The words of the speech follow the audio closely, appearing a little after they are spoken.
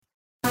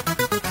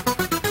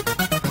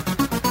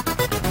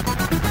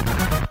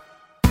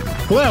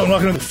Hello, and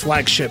welcome to the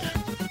flagship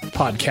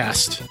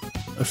podcast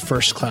of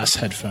first-class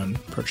headphone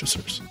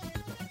purchasers.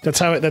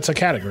 That's a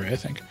category, I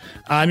think.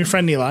 I'm your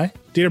friend Nilay.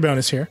 Dieter Bohn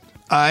is here.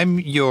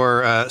 I'm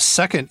your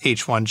second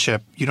H1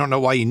 chip. You don't know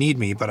why you need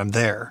me, but I'm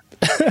there.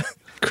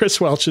 Chris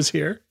Welch is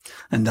here.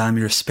 And I'm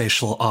your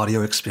spatial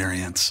audio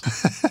experience.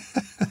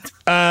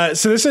 So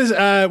this is,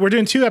 we're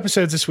doing 2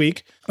 episodes this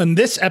week. On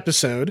this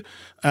episode,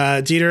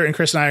 Dieter and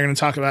Chris and I are going to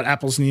talk about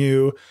Apple's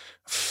new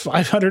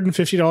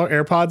 $550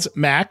 AirPods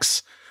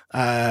Max.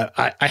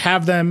 I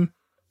have them.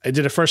 I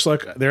did a first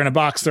look. They're in a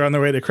box. They're on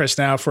their way to Chris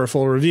now for a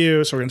full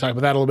review. So we're going to talk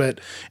about that a little bit.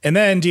 And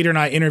then Dieter and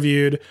I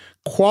interviewed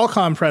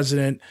Qualcomm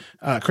president,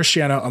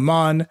 Cristiano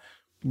Amon.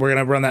 We're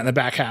going to run that in the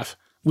back half.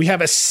 We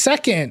have a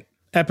second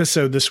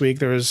episode this week.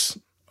 There was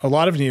a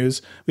lot of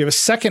news. We have a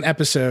second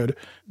episode.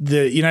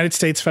 The United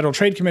States Federal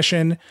Trade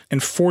Commission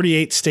and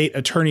 48 state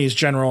attorneys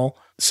general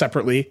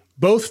separately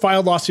both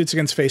filed lawsuits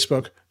against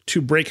Facebook to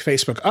break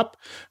Facebook up.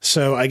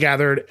 So I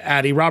gathered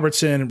Addie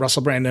Robertson,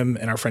 Russell Brandom,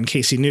 and our friend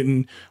Casey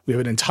Newton. We have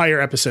an entire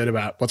episode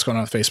about what's going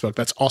on with Facebook.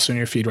 That's also in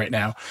your feed right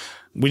now.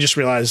 We just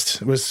realized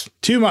it was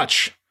too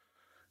much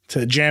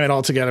to jam it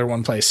all together in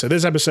one place. So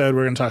this episode,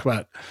 we're going to talk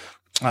about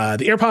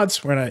the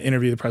AirPods. We're going to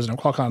interview the president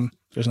of Qualcomm.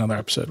 There's another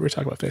episode where we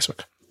talk about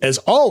Facebook. As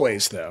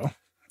always, though,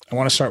 I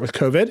want to start with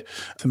COVID,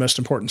 the most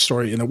important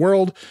story in the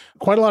world.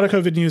 Quite a lot of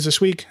COVID news this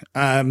week.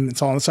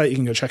 It's all on the site. You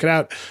can go check it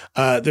out.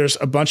 There's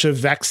a bunch of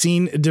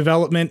vaccine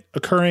development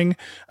occurring.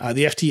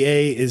 The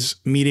FDA is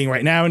meeting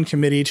right now in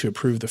committee to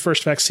approve the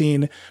first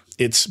vaccine.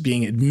 It's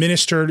being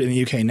administered in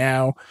the UK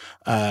now.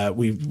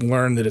 We've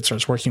learned that it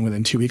starts working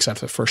within 2 weeks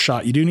after the first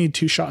shot. You do need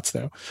 2 shots,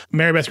 though.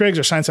 Mary Beth Griggs,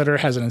 our science editor,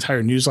 has an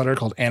entire newsletter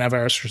called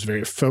Antivirus, which is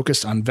very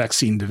focused on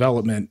vaccine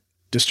development,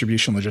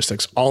 distribution,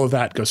 logistics, all of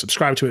that. Go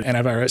subscribe to it,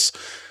 Antivirus.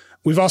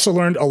 We've also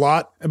learned a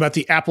lot about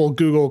the Apple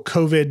Google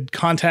COVID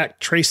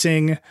contact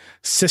tracing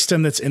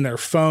system that's in their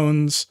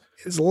phones.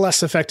 It's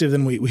less effective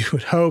than we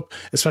would hope,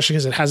 especially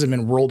because it hasn't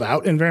been rolled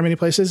out in very many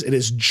places. It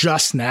is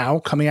just now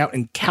coming out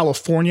in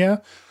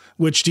California,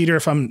 which, Dieter,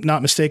 if I'm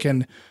not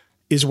mistaken,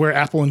 is where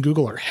Apple and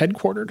Google are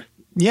headquartered.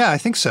 Yeah, I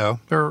think so.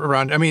 They're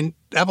around. I mean,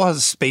 Apple has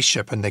a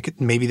spaceship, and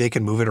maybe they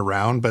can move it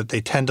around, but they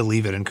tend to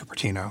leave it in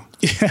Cupertino.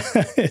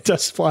 Yeah, it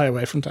does fly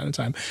away from time to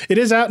time. It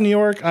is out in New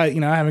York. I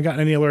haven't gotten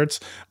any alerts,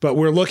 but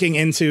we're looking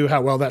into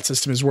how well that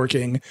system is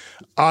working.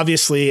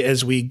 Obviously,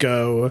 as we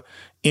go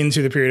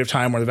into the period of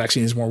time where the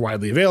vaccine is more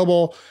widely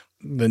available,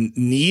 the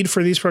need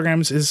for these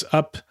programs is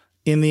up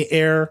in the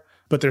air,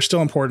 but they're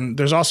still important.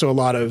 There's also a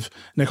lot of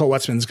Nicole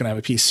Wetzman's going to have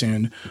a piece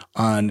soon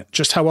on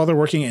just how well they're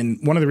working. And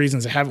one of the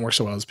reasons they haven't worked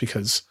so well is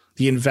because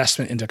the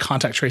investment into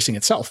contact tracing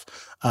itself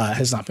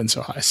has not been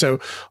so high. So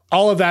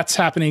all of that's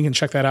happening. You can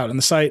check that out on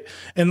the site.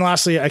 And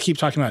lastly, I keep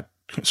talking about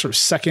sort of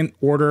second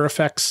order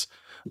effects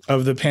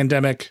of the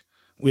pandemic.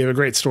 We have a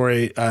great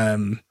story.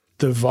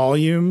 The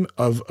volume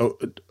of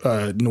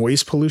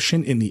noise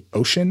pollution in the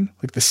ocean,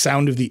 like the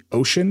sound of the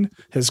ocean,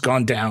 has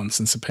gone down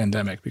since the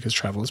pandemic because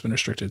travel has been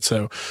restricted.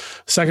 So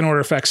second order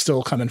effects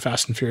still come in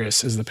fast and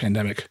furious as the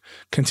pandemic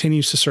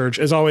continues to surge.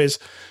 As always,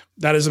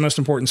 that is the most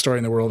important story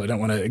in the world. I don't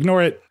want to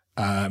ignore it.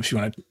 If you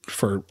want to,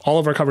 for all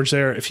of our coverage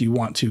there, if you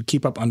want to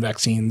keep up on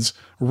vaccines,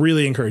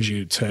 really encourage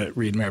you to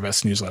read Mary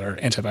Beth's newsletter,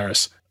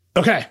 Antivirus.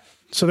 Okay,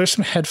 so there's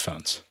some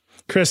headphones.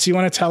 Chris, you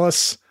want to tell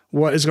us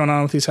what is going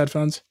on with these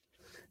headphones?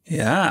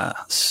 Yeah,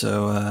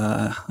 so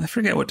I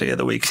forget what day of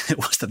the week it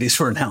was that these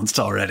were announced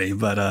already,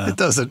 but it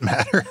doesn't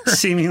matter.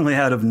 Seemingly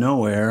out of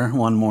nowhere,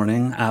 one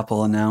morning,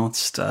 Apple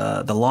announced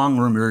the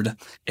long-rumored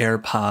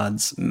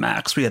AirPods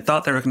Max. We had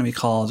thought they were going to be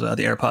called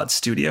the AirPods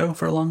Studio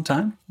for a long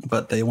time,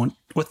 but they went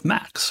with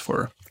Max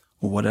for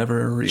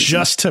whatever reason.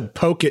 Just to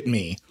poke at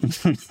me.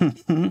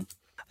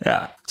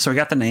 Yeah, so we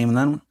got the name,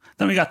 and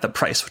then we got the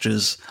price, which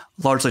has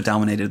largely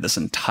dominated this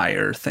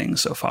entire thing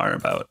so far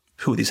about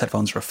who these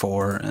headphones were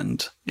for.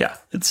 And yeah,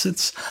 they're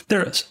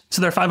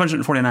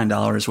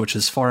 $549, which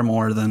is far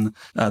more than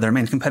their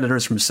main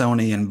competitors from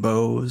Sony and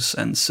Bose.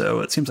 And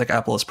so it seems like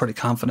Apple is pretty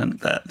confident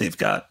that they've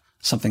got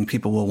something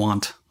people will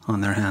want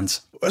on their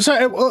hands. So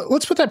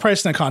let's put that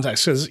price in the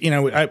context, because,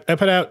 I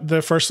put out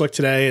the first look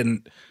today,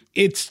 and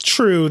it's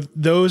true.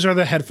 Those are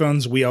the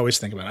headphones we always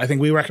think about. I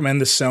think we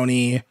recommend the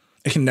Sony.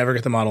 I can never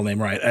get the model name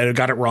right. I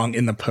got it wrong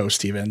in the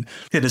post even.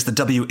 It is the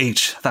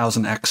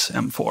WH-1000X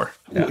M4.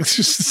 Yeah. It's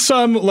just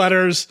some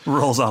letters.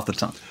 Rolls off the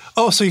tongue.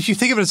 Oh, so if you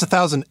think of it as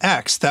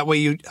 1000X, that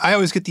way I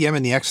always get the M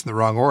and the X in the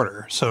wrong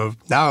order. So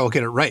now I'll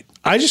get it right.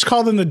 I just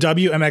call them the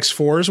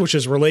WMX4s, which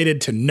is related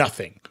to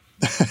nothing.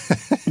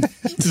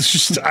 It's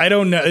just, I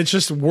don't know. It's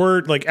just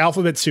word, like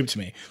alphabet soup to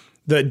me.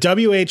 The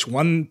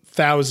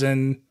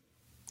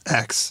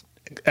WH-1000X.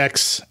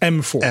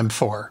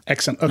 M4.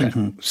 XM. Okay.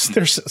 Mm-hmm.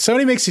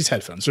 Sony makes these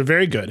headphones. They're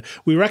very good.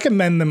 We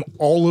recommend them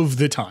all of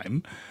the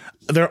time.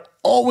 They're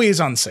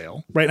always on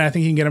sale, right? And I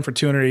think you can get them for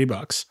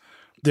 $280.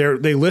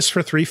 They list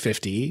for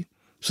 $350.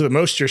 So the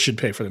most you should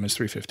pay for them is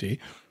 $350.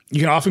 You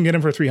can often get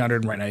them for $300.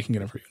 And right now you can get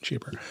them for even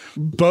cheaper.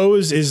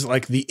 Bose is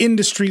like the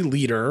industry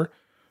leader.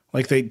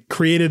 Like they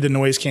created the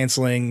noise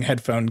canceling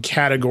headphone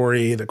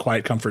category. The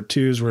Quiet Comfort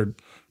 2s were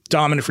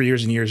dominant for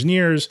years and years and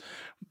years.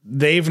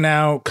 they've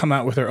now come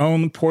out with their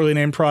own poorly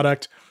named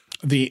product,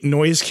 the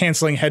noise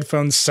canceling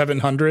headphones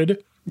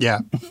 700. Yeah.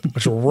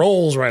 Which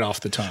rolls right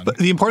off the tongue. But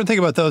the important thing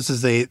about those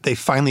is they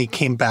finally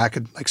came back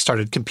and like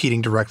started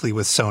competing directly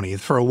with Sony.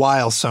 For a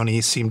while,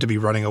 Sony seemed to be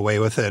running away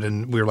with it.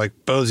 And we were like,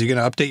 Bose, are you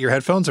going to update your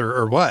headphones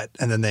or what?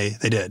 And then they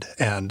did.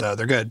 And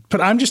they're good. But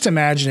I'm just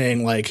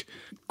imagining like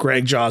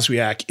Greg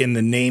Joswiak in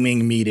the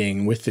naming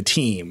meeting with the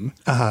team.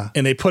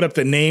 And they put up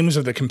the names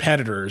of the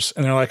competitors.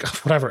 And they're like,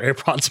 whatever,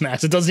 AirPods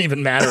Max. It doesn't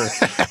even matter.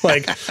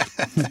 Like,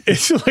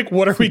 it's like,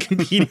 what are we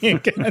competing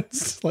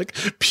against? Like,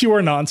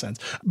 pure nonsense.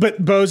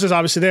 But Bose is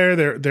obviously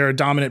there. They're a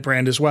dominant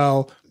brand as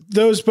well.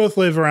 Those both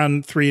live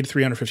around $300 to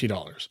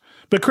 $350.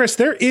 But Chris,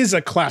 there is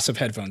a class of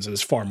headphones that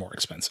is far more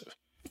expensive.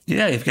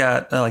 Yeah, you've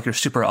got like your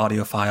super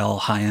audiophile,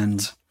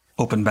 high-end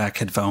open back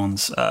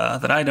headphones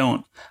that I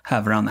don't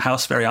have around the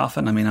house very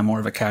often. I mean, I'm more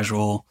of a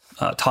casual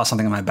toss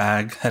something in my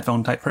bag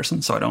headphone type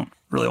person, so I don't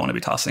really want to be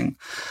tossing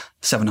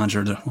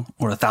 $700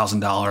 or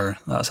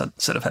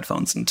 $1,000 set of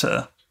headphones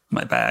into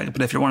my bag.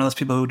 But if you're one of those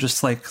people who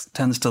just like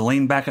tends to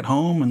lean back at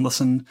home and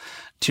listen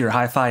to your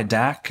hi-fi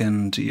DAC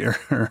and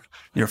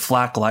your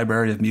FLAC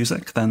library of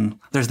music, then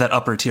there's that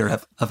upper tier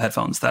of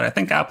headphones that I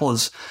think Apple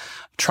is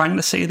trying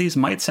to say these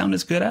might sound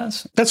as good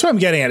as. That's what I'm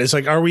getting at is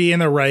like, are we in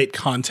the right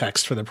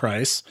context for the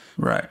price?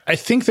 Right. I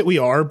think that we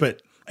are,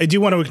 but I do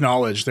want to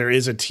acknowledge there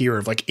is a tier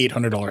of like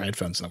 $800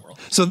 headphones in the world.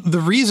 So the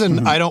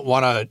reason I don't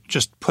want to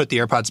just put the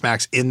AirPods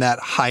Max in that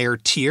higher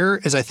tier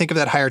is I think of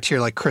that higher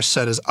tier, like Chris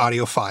said, as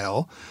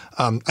audiophile.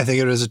 I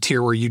think of it as a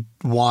tier where you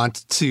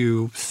want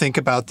to think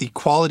about the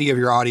quality of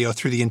your audio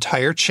through the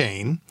entire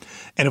chain.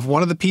 And if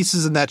one of the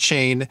pieces in that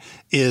chain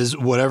is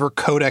whatever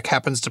codec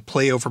happens to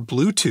play over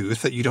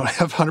Bluetooth that you don't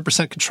have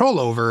 100% control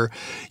over,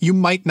 you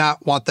might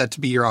not want that to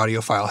be your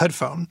audiophile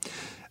headphone.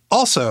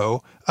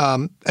 Also,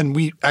 and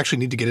we actually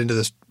need to get into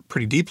this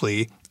pretty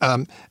deeply,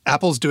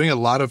 Apple's doing a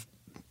lot of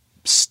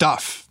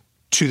stuff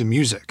to the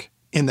music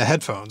in the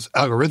headphones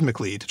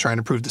algorithmically to try and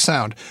improve the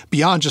sound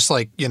beyond just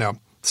like,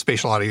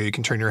 spatial audio. You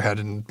can turn your head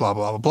and blah,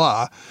 blah,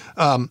 blah,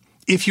 blah.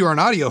 If you're an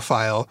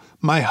audiophile,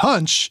 my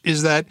hunch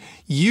is that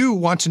you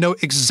want to know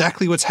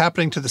exactly what's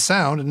happening to the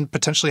sound and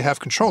potentially have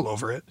control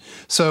over it.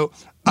 So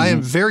I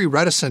am very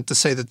reticent to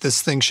say that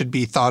this thing should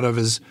be thought of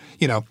as,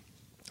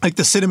 like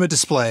the cinema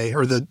display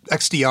or the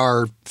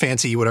XDR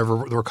fancy, whatever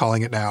we're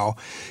calling it now,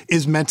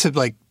 is meant to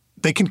like,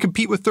 they can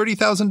compete with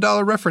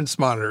 $30,000 reference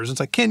monitors. It's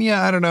like,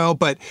 I don't know,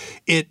 but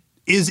it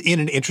is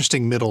in an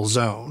interesting middle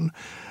zone.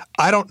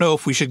 I don't know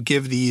if we should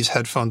give these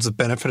headphones the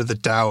benefit of the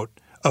doubt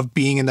of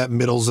being in that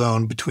middle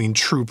zone between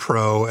true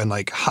pro and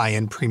like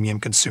high-end premium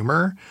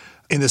consumer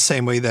in the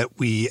same way that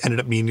we ended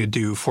up needing to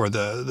do for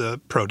the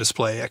Pro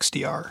Display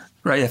XDR.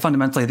 Right. Yeah.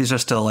 Fundamentally, these are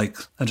still like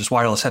just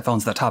wireless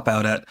headphones that top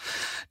out at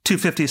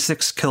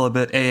 256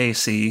 kilobit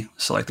AAC.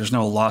 So like there's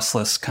no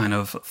lossless kind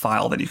of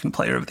file that you can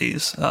play over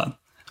these.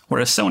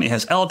 Whereas Sony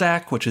has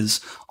LDAC, which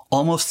is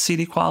almost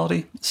CD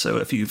quality. So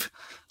if you've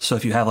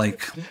got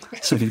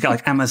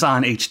like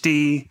Amazon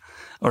HD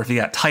or if you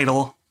got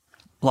Tidal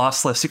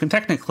lossless, you can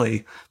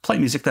technically play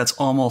music that's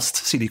almost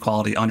CD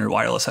quality on your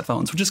wireless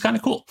headphones, which is kind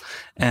of cool.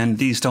 And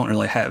these don't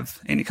really have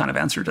any kind of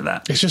answer to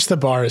that. It's just the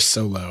bar is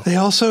so low. They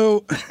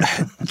also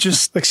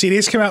just like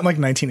CDs came out in like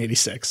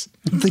 1986.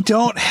 They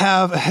don't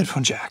have a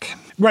headphone jack.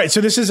 Right. So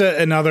this is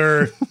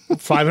another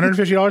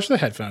 $550 for the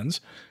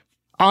headphones.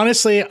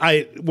 Honestly,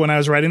 when I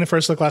was writing the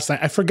first look last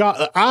night,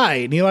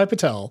 Nilay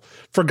Patel,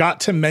 forgot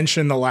to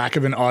mention the lack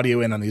of an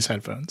audio in on these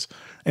headphones.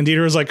 And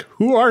Dieter was like,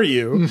 who are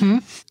you? Mm-hmm.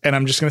 And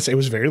I'm just going to say it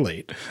was very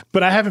late.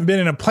 But I haven't been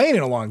in a plane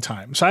in a long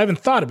time, so I haven't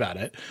thought about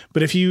it.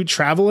 But if you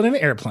travel in an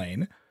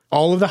airplane,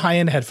 all of the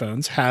high-end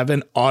headphones have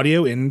an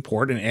audio in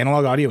port, an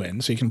analog audio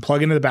in, so you can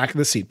plug into the back of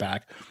the seat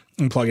back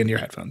and plug into your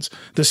headphones.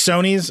 The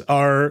Sonys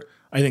are,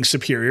 I think,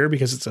 superior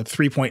because it's a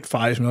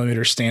 3.5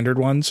 millimeter standard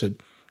one, so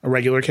a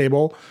regular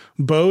cable.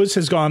 Bose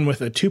has gone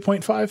with a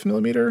 2.5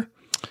 millimeter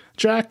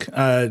jack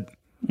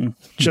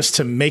just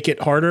to make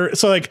it harder.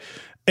 So like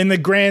in the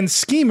grand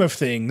scheme of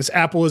things,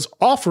 Apple is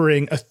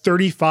offering a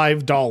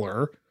 $35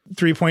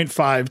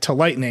 3.5 to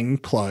Lightning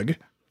plug.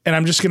 And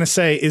I'm just going to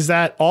say, is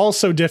that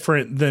also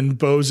different than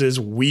Bose's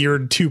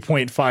weird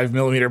 2.5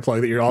 millimeter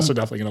plug that you're also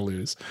definitely going to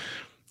lose?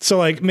 So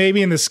like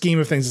maybe in the scheme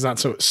of things,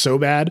 it's not so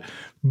bad,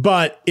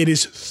 but it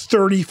is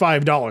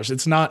 $35.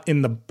 It's not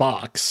in the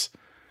box.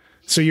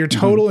 So your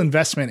total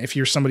investment, if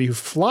you're somebody who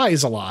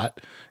flies a lot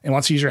and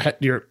wants to use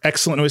your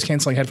excellent noise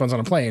canceling headphones on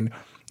a plane,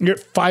 you're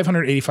at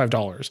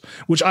 $585,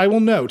 which I will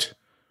note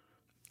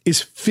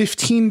is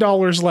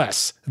 $15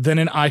 less than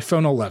an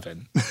iPhone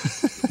 11,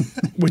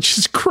 which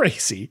is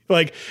crazy.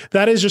 Like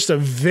that is just a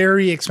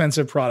very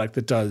expensive product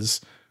that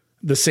does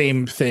the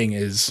same thing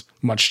as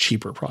much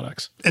cheaper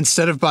products.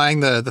 Instead of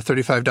buying the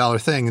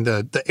 $35 thing,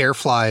 the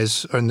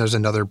Airflies, and there's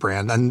another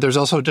brand. And there's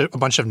also a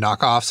bunch of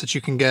knockoffs that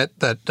you can get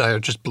that are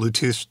just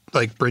Bluetooth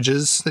like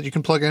bridges that you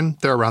can plug in.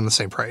 They're around the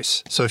same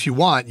price. So if you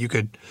want, you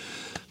could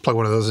plug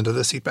one of those into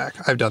the seat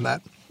back. I've done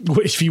that.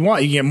 If you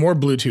want, you can get more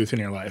Bluetooth in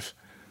your life.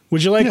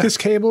 Would you like this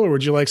cable or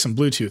would you like some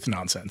Bluetooth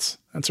nonsense?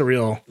 It's a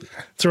real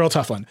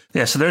tough one.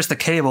 Yeah, so there's the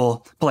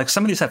cable, but like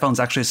some of these headphones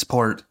actually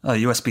support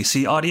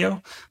USB-C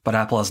audio, but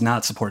Apple has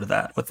not supported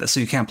that with this. So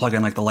you can't plug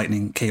in like the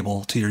lightning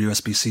cable to your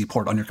USB-C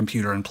port on your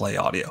computer and play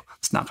audio.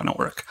 It's not going to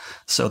work.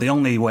 So the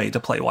only way to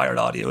play wired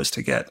audio is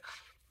to get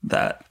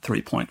that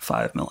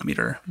 3.5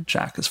 millimeter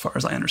jack, as far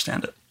as I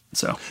understand it.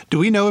 So do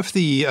we know if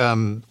the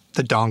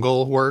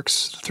dongle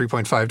works,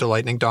 3.5 to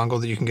Lightning dongle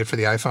that you can get for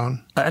the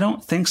iPhone? I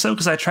don't think so,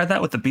 because I tried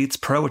that with the Beats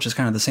Pro, which is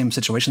kind of the same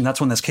situation.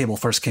 That's when this cable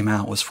first came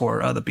out, was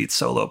for the Beats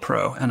Solo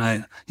Pro. And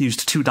I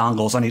used 2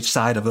 dongles on each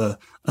side of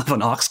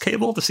an aux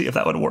cable to see if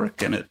that would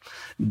work, and it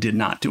did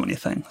not do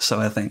anything. So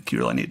I think you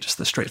really need just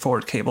the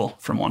straightforward cable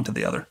from one to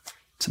the other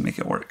to make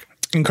it work.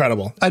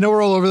 Incredible. I know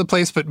we're all over the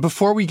place, but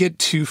before we get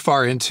too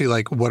far into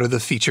like what are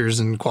the features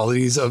and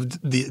qualities of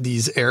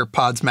these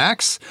AirPods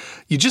Max,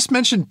 you just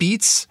mentioned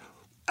Beats.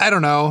 I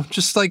don't know.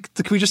 Just like,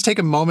 can we just take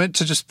a moment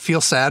to just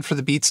feel sad for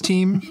the Beats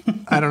team?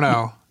 I don't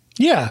know.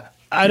 Yeah.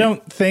 I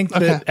don't think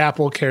that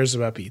Apple cares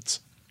about Beats.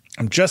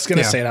 I'm just going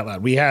to say it out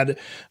loud. We had,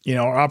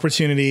 our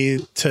opportunity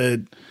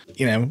to,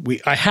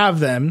 I have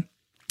them.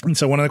 And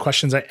so one of the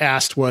questions I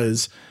asked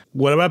was,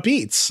 what about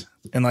Beats?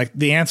 And like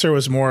the answer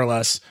was more or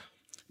less,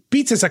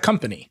 Beats is a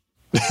company.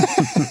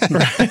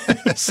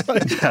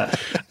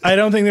 I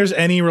don't think there's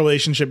any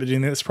relationship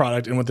between this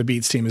product and what the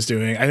Beats team is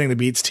doing. I think the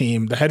Beats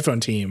team, the headphone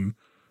team,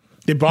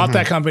 they bought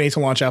that company to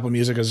launch Apple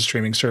Music as a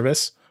streaming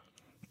service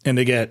and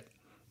to get,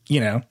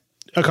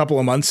 a couple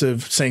of months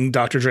of saying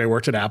Dr. Dre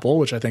worked at Apple,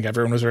 which I think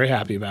everyone was very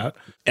happy about.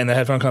 And the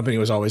headphone company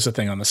was always a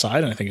thing on the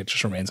side. And I think it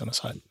just remains on the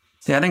side.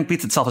 Yeah, I think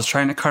Beats itself is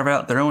trying to carve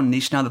out their own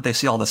niche now that they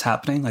see all this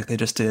happening. Like they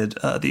just did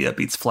the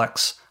Beats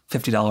Flex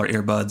 $50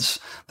 earbuds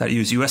that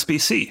use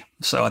USB-C.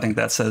 So I think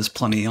that says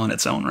plenty on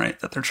its own, right?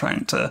 That they're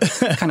trying to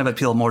kind of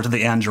appeal more to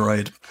the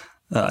Android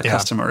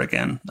customer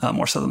again,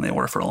 more so than they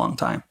were for a long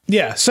time.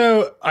 Yeah,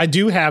 so I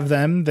do have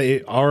them.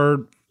 They are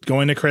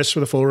going to Chris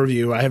with a full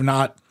review. I have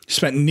not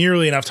spent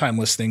nearly enough time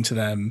listening to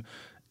them,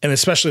 and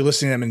especially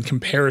listening to them in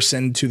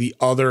comparison to the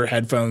other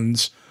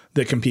headphones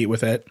that compete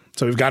with it.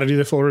 So we've got to do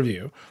the full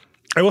review.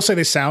 I will say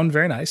they sound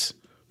very nice.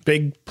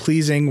 Big,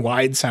 pleasing,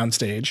 wide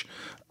soundstage.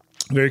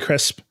 Very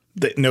crisp.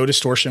 No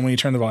distortion when you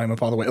turn the volume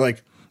up all the way.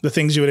 Like the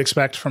things you would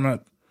expect from a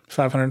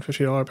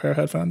 $550 pair of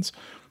headphones.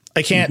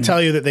 I can't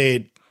tell you that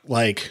they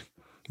like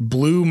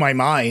blew my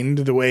mind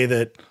the way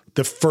that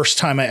the first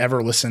time I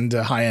ever listened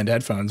to high-end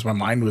headphones, my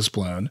mind was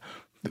blown.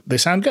 They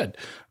sound good.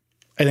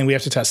 I think we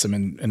have to test them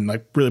and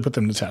like really put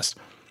them to test.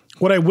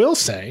 What I will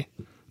say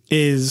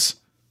is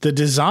the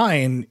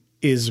design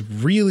is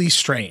really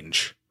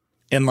strange.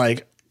 And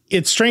like,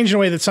 it's strange in a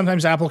way that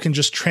sometimes Apple can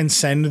just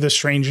transcend the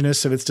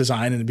strangeness of its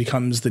design and it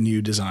becomes the new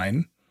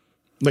design.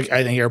 Like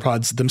I think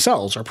AirPods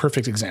themselves are a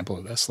perfect example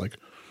of this. Like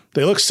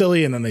they look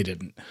silly and then they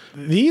didn't.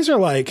 These are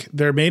like,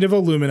 they're made of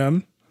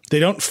aluminum. They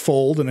don't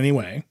fold in any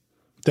way.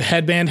 The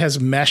headband has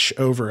mesh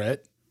over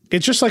it.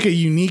 It's just like a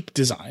unique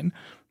design.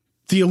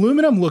 The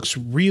aluminum looks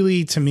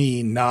really, to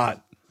me,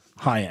 not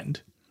high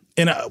end.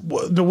 And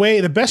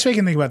the best way I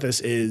can think about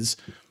this is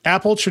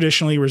Apple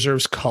traditionally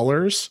reserves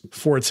colors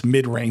for its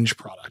mid-range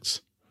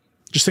products.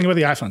 Just think about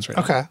the iPhones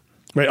right now.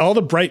 Right. All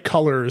the bright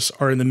colors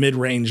are in the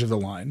mid-range of the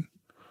line,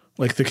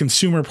 like the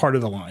consumer part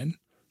of the line.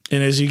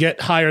 And as you get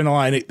higher in the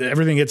line,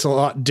 everything gets a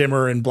lot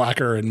dimmer and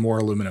blacker and more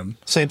aluminum.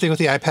 Same thing with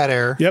the iPad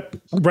Air. Yep.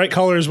 Bright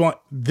colors.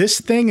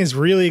 This thing is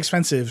really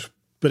expensive,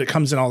 but it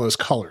comes in all those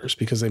colors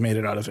because they made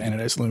it out of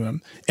anodized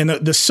aluminum. And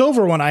the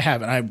silver one I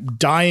have, and I'm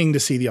dying to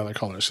see the other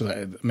colors.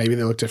 So maybe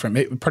they look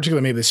different.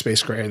 Particularly maybe the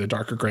space gray, the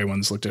darker gray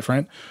ones look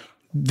different.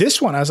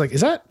 This one, I was like, is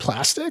that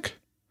plastic?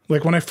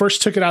 Like when I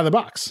first took it out of the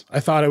box,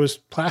 I thought it was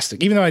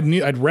plastic, even though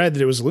I'd read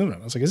that it was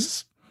aluminum. I was like, is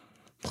this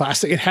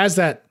plastic? It has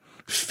that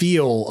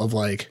feel of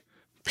like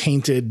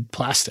painted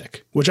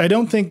plastic, which I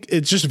don't think,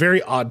 it's just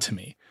very odd to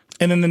me.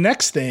 And then the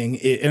next thing,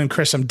 and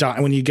Chris, I'm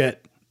dying when you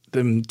get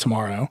them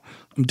tomorrow,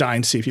 I'm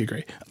dying to see if you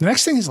agree. The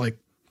next thing is like,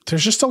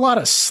 there's just a lot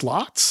of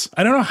slots.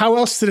 I don't know how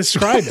else to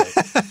describe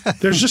it.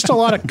 There's just a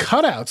lot of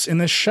cutouts in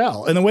this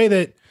shell. And the way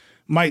that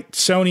my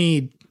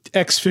Sony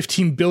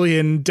X15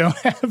 billion don't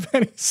have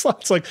any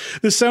slots. Like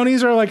the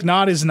Sonys are like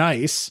not as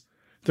nice.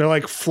 They're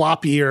like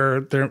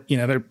floppier.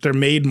 They're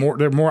made more,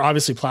 they're more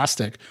obviously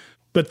plastic,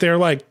 but they're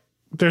like,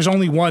 there's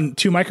only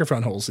 2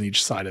 microphone holes in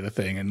each side of the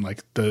thing. And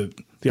like the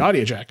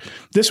audio jack,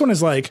 this one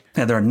is like,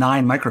 there are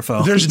 9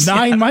 microphones. There's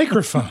 9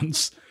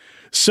 microphones.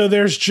 So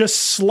there's just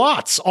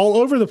slots all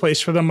over the place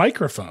for the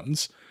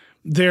microphones.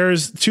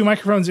 There's 2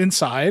 microphones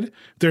inside.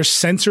 There's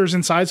sensors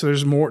inside. So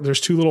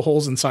there's 2 little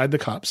holes inside the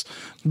cups.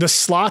 The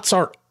slots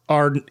are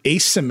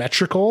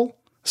asymmetrical.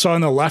 So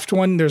on the left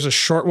one, there's a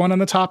short one on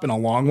the top and a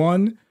long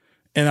one.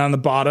 And on the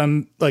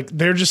bottom, like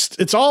there's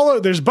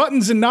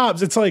buttons and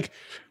knobs. It's like,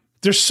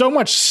 there's so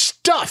much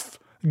stuff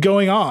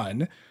going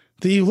on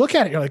that you look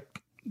at it, you're like,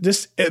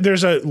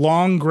 there's a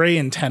long gray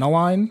antenna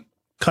line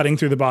cutting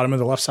through the bottom of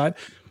the left side.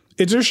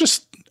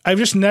 I've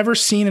just never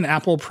seen an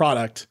Apple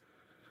product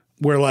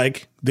where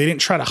like they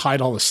didn't try to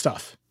hide all the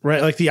stuff.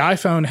 right? Like the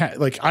iPhone,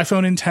 like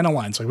iPhone antenna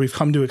lines, like we've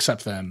come to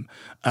accept them.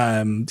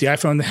 The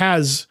iPhone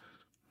has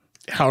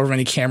however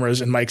many cameras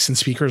and mics and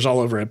speakers all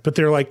over it, but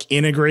they're like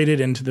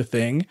integrated into the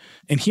thing.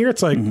 And here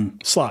it's like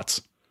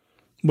slots.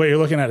 What you're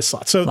looking at is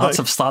slots. So lots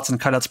of slots and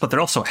cutouts, but they're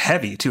also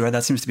heavy too, right?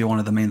 That seems to be one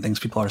of the main things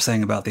people are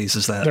saying about these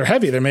is that they're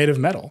heavy. They're made of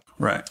metal.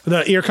 Right.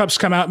 The ear cups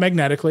come out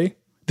magnetically.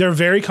 They're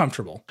very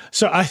comfortable.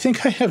 So I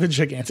think I have a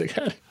gigantic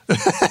head.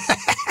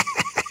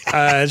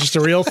 Just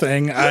a real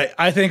thing.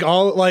 I think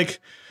all like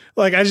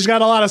I just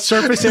got a lot of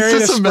surface area.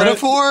 Is this a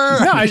metaphor?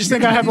 No, I just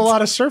think I have a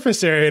lot of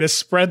surface area to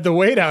spread the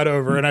weight out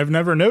over, and I've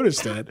never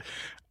noticed it.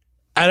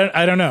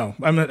 I don't know.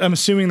 I'm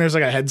assuming there's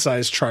like a head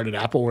size chart at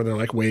Apple where they're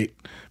like weight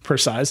per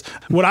size.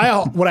 What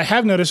I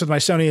have noticed with my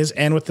Sony is,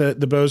 and with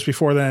the Bose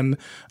before them,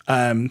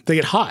 they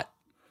get hot,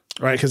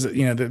 right? Because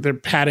their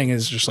padding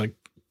is just like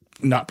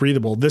not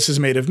breathable. This is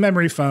made of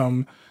memory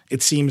foam.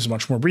 It seems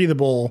much more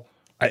breathable.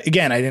 I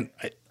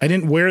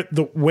didn't wear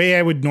the way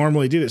I would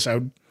normally do this. I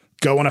would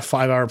go on a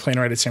 5-hour plane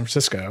ride to San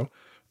Francisco,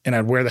 and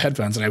I'd wear the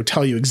headphones, and I would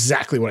tell you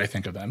exactly what I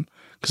think of them,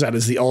 because that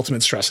is the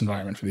ultimate stress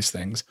environment for these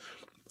things.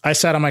 I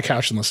sat on my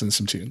couch and listened to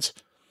some tunes.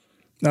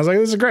 And I was like,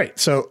 this is great.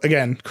 So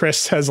again,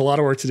 Chris has a lot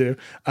of work to do,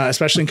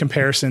 especially in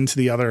comparison to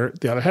the other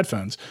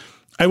headphones.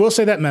 I will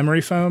say that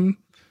memory foam,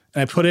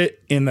 and I put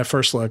it in the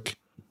first look.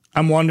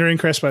 I'm wondering,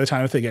 Chris, by the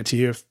time if they get to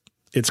you, if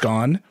it's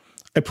gone.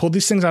 I pulled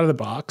these things out of the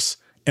box,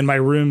 and my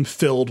room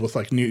filled with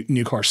like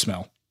new car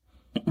smell.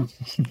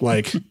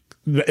 Like,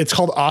 it's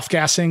called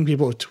off-gassing.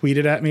 People have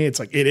tweeted at me. It's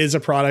like, it is a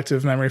product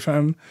of memory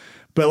foam,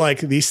 but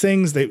like these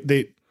things, they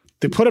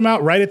put them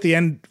out right at the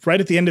end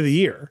of the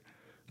year.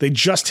 They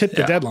just hit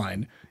the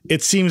deadline.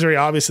 It seems very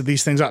obvious that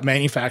these things got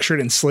manufactured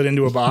and slid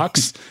into a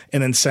box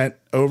and then sent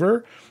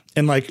over.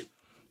 And like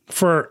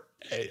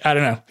I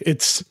don't know,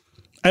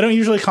 I don't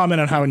usually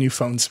comment on how a new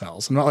phone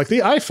smells. I'm not like, the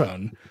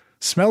iPhone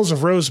smells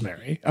of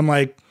rosemary. I'm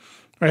like,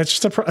 right, it's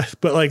just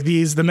but like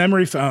the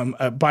memory foam,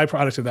 a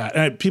byproduct of that.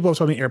 And people have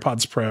told me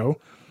AirPods Pro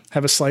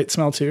have a slight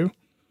smell too.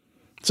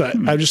 So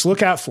I just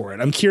look out for it.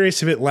 I'm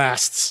curious if it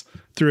lasts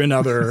through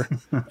another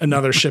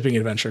shipping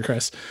adventure,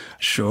 Chris.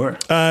 Sure.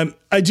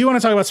 I do want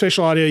to talk about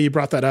spatial audio. You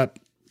brought that up.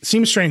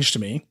 Seems strange to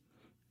me.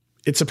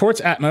 It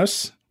supports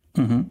Atmos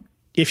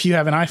if you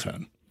have an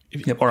iPhone.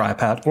 Or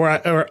iPad.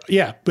 Or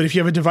but if you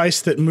have a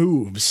device that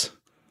moves,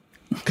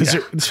 because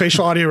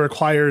spatial audio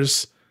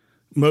requires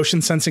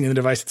motion sensing in the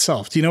device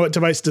itself. Do you know what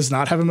device does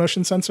not have a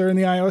motion sensor in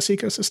the iOS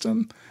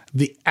ecosystem?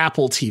 The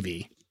Apple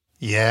TV.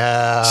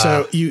 Yeah.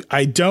 So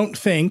I don't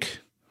think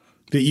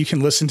that you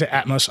can listen to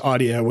Atmos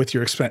audio with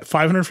your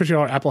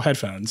 $550 Apple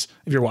headphones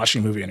if you're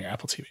watching a movie on your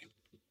Apple TV.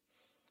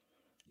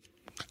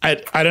 I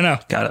don't know.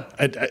 Got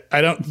it.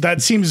 I don't.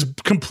 That seems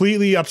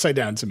completely upside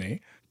down to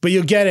me. But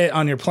you'll get it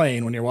on your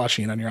plane when you're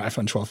watching it on your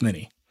iPhone 12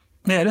 mini.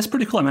 Yeah, it is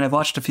pretty cool. I mean, I've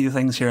watched a few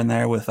things here and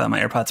there with my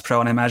AirPods Pro,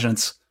 and I imagine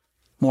it's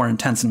more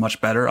intense and much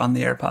better on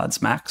the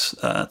AirPods Max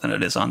than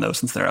it is on those,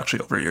 since they're actually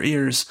over your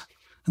ears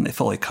and they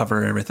fully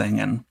cover everything,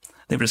 and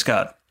they've just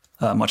got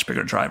much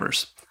bigger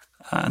drivers.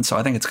 And so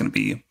I think it's going to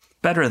be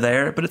better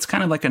there, but it's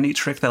kind of like a neat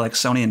trick that like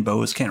Sony and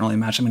Bose can't really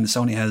match. I mean,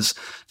 Sony has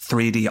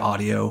 3D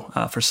audio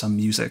for some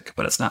music,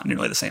 but it's not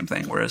nearly the same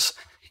thing. Whereas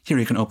here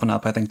you can open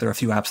up, I think there are a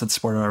few apps that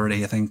support it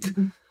already. I think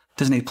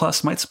Disney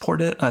Plus might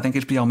support it. I think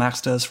HBO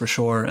Max does for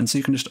sure. And so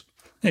you can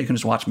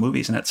just watch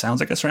movies and it sounds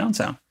like a surround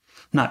sound.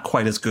 Not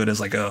quite as good as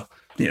like a,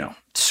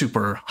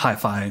 super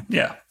hi-fi,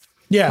 a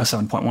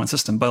 7.1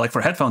 system. But like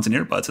for headphones and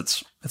earbuds,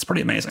 it's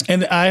pretty amazing.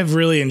 And I've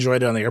really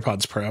enjoyed it on the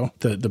AirPods Pro,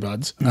 the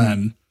buds.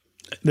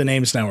 The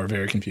names now are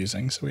very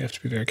confusing, so we have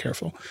to be very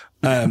careful.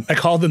 I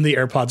called them the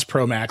AirPods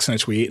Pro Max in a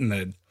tweet, and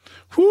then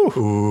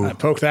I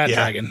poked that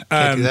dragon.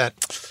 Can't do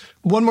that.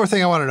 One more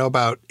thing I want to know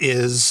about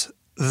is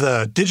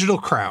the digital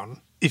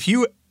crown. If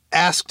you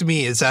asked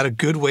me, is that a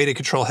good way to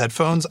control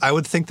headphones? I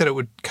would think that it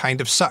would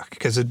kind of suck,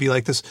 because it'd be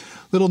like this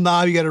little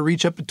knob you got to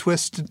reach up and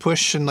twist and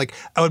push. And like,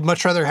 I would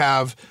much rather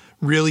have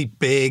really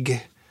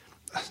big,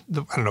 I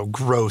don't know,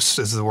 gross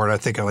is the word I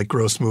think of, like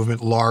gross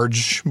movement,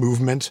 large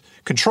movement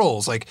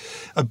controls, like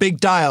a big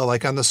dial,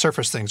 like on the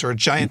Surface things, or a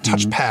giant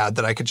touchpad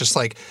that I could just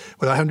like,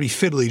 without having to be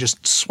fiddly,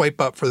 just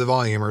swipe up for the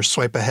volume or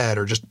swipe ahead,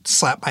 or just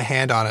slap my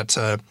hand on it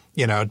to,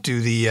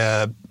 do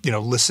the,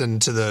 listen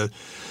to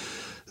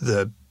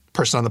the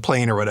person on the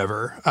plane or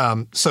whatever.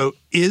 So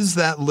is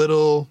that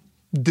little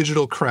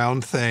digital crown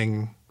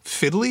thing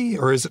fiddly,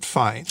 or is it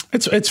fine?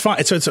 It's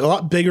fine. So it's a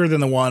lot bigger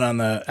than the one on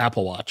the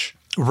Apple Watch.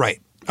 Right.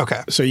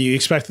 Okay. So you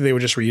expected they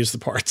would just reuse the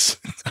parts.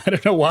 I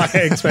don't know why I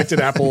expected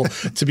Apple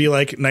to be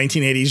like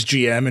 1980s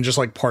GM and just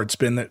like parts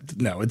bin that.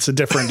 No, it's a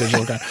different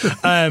digital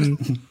crown.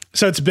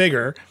 So it's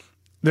bigger.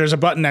 There's a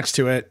button next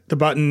to it. The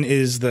button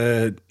is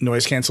the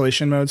noise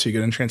cancellation mode. So you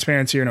get in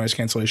transparency or noise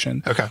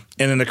cancellation. Okay.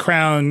 And then the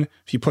crown,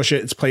 if you push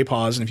it, it's play,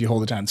 pause. And if you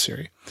hold it down, it's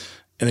Siri.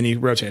 And then you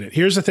rotate it.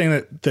 Here's the thing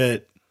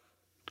that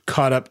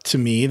caught up to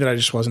me that I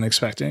just wasn't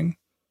expecting.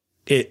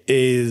 It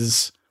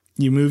is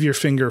you move your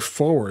finger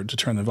forward to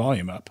turn the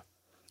volume up,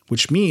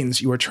 which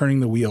means you are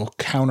turning the wheel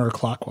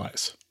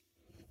counterclockwise.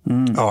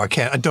 Oh, I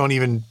can't.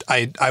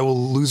 I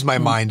will lose my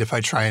mind if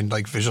I try and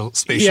like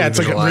spatially Yeah, it's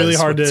like really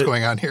hard what's to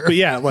going on here. But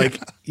yeah,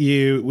 like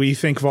we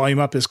think volume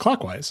up is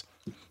clockwise,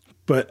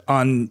 but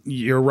on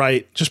your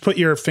right, just put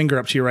your finger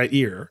up to your right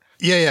ear.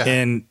 Yeah.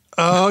 And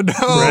oh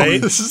no,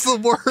 right? This is the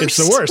worst. It's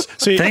the worst.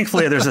 So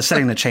Thankfully, there's a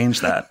setting to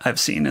change that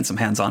I've seen in some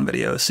hands-on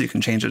videos, so you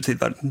can change it to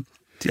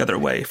the other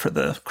way for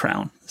the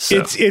crown. So.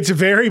 It's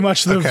very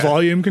much the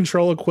volume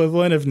control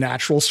equivalent of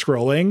natural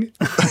scrolling.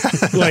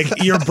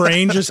 Like your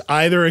brain just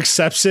either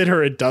accepts it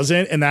or it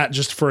doesn't. And that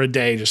just for a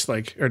day, just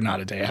like, or not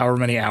a day, however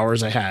many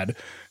hours I had,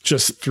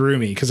 just threw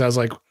me. Cause I was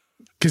like,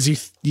 cause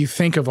you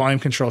think a volume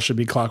control should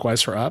be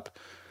clockwise for up,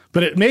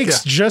 but it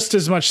makes just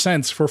as much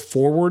sense for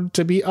forward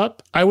to be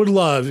up. I would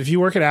love if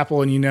you work at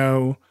Apple and you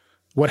know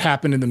what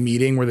happened in the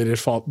meeting where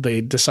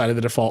they decided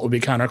the default would be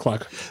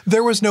counterclock.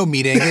 There was no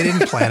meeting. They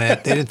didn't plan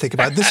it. They didn't think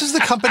about it. This is the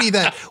company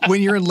that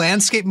when you're in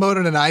landscape mode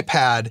on an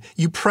iPad,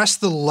 you press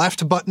the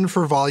left button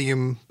for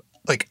volume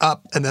like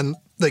up, and then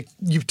like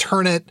you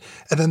turn it,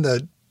 and then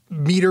the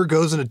meter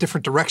goes in a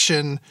different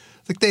direction.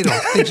 Like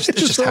it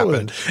just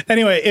happened.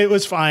 Anyway, it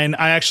was fine.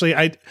 I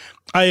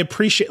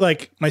appreciate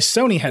like my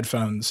Sony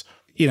headphones,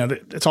 you know,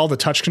 it's all the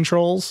touch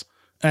controls,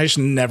 and I just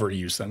never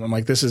use them. I'm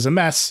like, this is a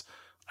mess.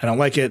 I don't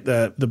like it.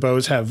 The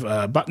Bose have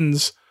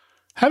buttons.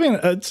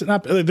 It's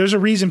not. There's a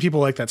reason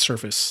people like that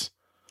Surface,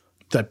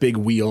 that big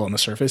wheel on the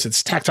Surface.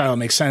 It's tactile. It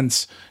makes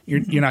sense.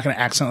 You're not going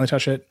to accidentally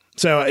touch it.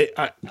 So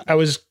I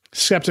was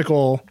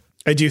skeptical.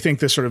 I do think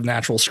this sort of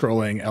natural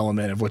scrolling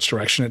element of which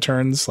direction it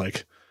turns,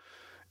 like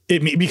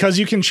because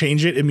you can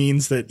change it, it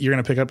means that you're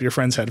going to pick up your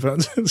friend's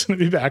headphones. It's going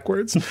to be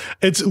backwards.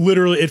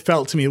 It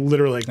felt to me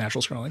literally like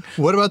natural scrolling.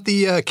 What about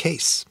the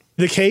case?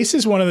 The case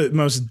is one of the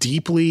most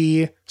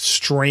deeply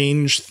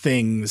strange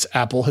things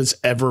Apple has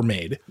ever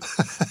made.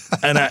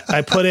 And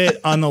I put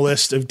it on the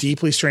list of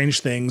deeply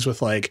strange things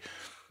with like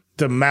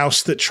the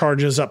mouse that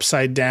charges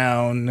upside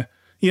down.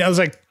 You know, I was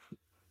like,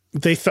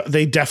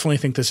 they definitely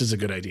think this is a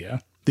good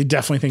idea. They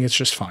definitely think it's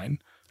just fine.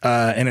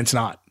 And it's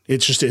not. It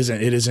just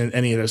isn't. It isn't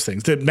any of those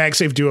things. The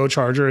MagSafe Duo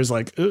charger is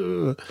like,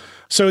 ugh.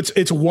 So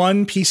it's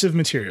one piece of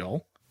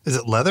material. Is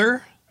it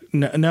leather?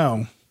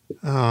 No.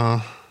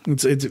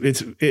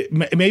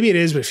 Maybe it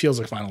is, but it feels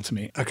like vinyl to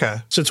me. Okay.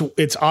 So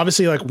it's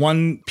obviously like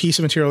one piece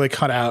of material they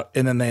cut out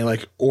and then they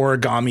like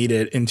origamied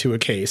it into a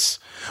case.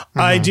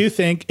 Mm-hmm. I do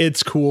think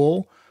it's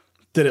cool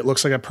that it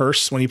looks like a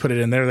purse when you put it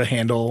in there, the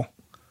handle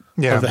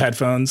of the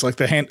headphones, like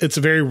it's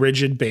a very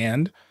rigid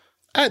band.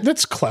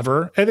 That's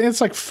clever. I think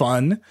it's like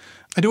fun.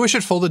 I do wish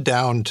it folded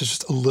down to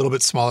just a little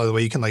bit smaller, the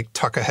way you can like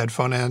tuck a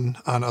headphone in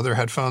on other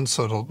headphones.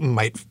 So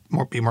might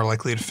be more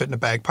likely to fit in a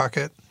bag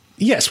pocket.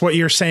 Yes, what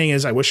you're saying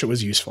is I wish it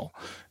was useful.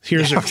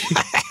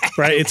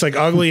 Right? It's like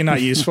ugly and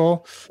not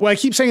useful. Well, I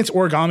keep saying it's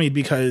origami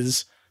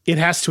because it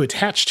has to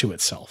attach to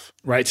itself,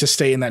 right? To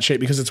stay in that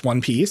shape because it's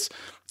one piece.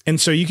 And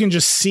so you can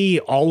just see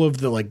all of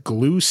the like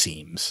glue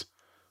seams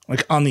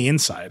like on the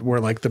inside where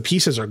like the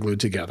pieces are glued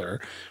together.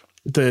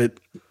 The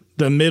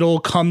middle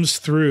comes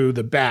through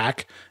the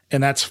back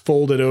and that's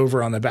folded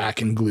over on the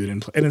back and glued in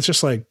place. And it's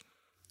just like,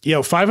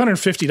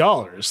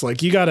 $550.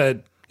 Like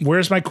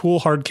where's my cool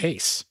hard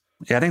case?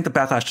 Yeah, I think the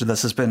backlash to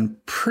this has been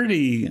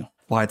pretty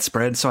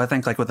widespread. So I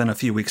think like within a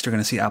few weeks, you're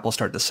going to see Apple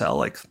start to sell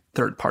like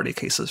third-party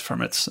cases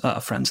from its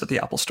friends at the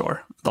Apple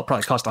Store. They'll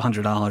probably cost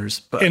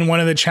 $100. And one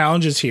of the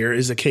challenges here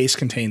is the case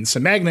contains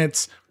some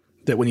magnets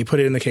that when you put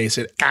it in the case,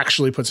 it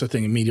actually puts the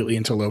thing immediately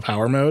into low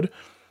power mode,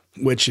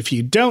 which if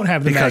you don't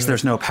have the because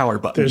there's no power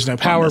button. There's no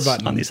power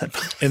button on these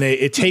headphones. And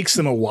it takes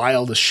them a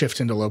while to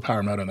shift into low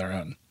power mode on their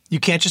own. You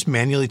can't just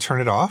manually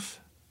turn it off?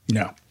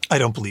 No. I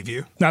don't believe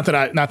you. Not that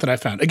I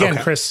found. Again,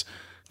 okay. Chris,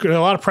 a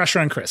lot of pressure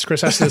on Chris.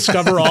 Chris has to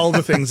discover all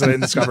the things that I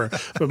didn't discover.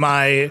 But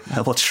I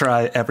will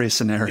try every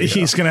scenario.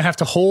 He's going to have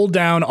to hold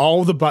down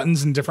all the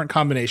buttons in different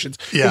combinations.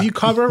 Yeah.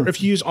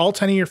 If you use all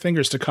 10 of your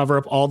fingers to cover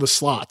up all the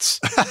slots,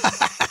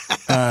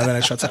 then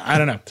it shuts out. I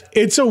don't know.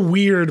 It's a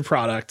weird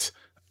product.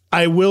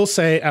 I will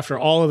say after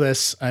all of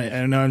this,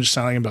 I know I'm just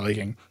sounding like a belly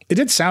king. It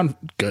did sound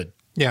good.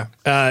 Yeah.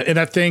 And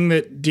that thing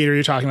that Dieter,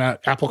 you're talking about,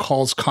 Apple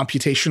calls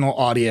computational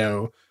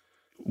audio.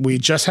 We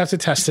just have to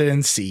test it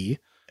and see,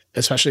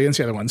 especially against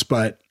the other ones.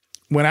 But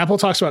when Apple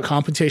talks about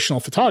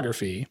computational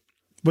photography,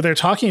 what they're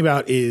talking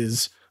about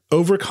is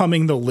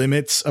overcoming the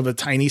limits of a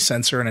tiny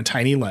sensor and a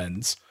tiny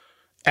lens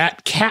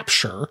at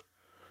capture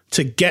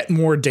to get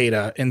more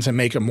data and to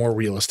make a more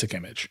realistic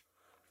image.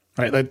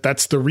 Right?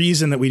 That's the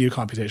reason that we do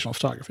computational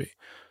photography.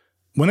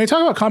 When they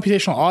talk about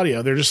computational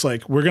audio, they're just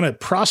like, we're going to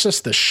process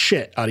the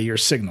shit out of your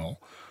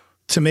signal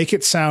to make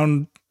it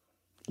sound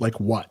like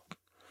what?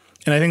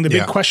 And I think the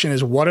big question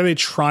is, what are they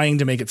trying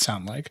to make it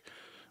sound like?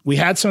 We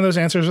had some of those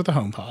answers with the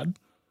HomePod,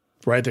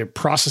 right? They're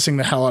processing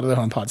the hell out of the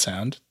HomePod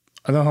sound.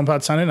 The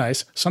HomePod sounded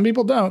nice. Some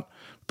people don't,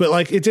 but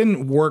like it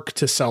didn't work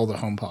to sell the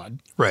HomePod.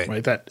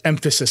 Right. That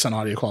emphasis on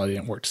audio quality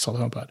didn't work to sell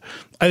the HomePod.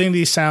 I think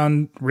these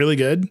sound really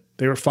good.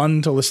 They were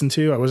fun to listen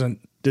to. I wasn't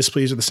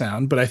displeased with the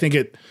sound, but I think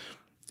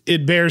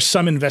it bears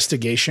some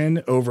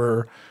investigation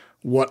over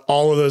what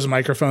all of those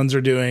microphones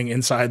are doing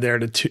inside there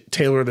to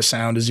tailor the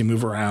sound as you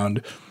move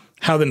around.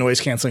 how the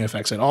noise canceling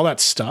affects it, all that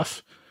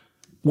stuff,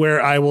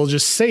 where I will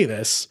just say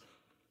this,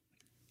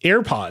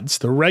 AirPods,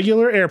 the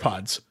regular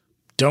AirPods,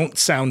 don't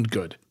sound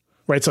good,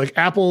 right? So like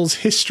Apple's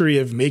history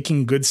of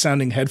making good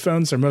sounding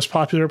headphones, their most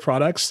popular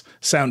products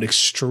sound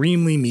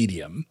extremely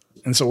medium.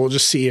 And so we'll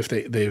just see if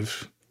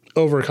they've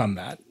overcome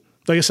that.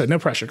 Like I said, no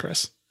pressure,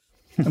 Chris.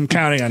 I'm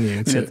counting on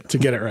you to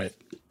get it right.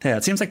 Yeah,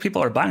 it seems like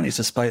people are buying these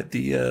despite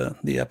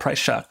the price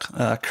shock.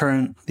 The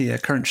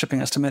current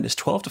shipping estimate is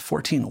 12 to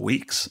 14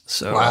 weeks.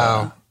 So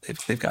wow.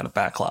 They've got a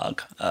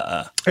backlog.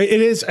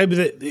 It is. I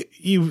mean,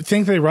 you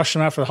think they rushed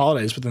them out for the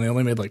holidays, but then they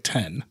only made like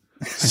 10.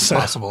 It's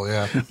possible,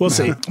 yeah. We'll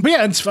see. But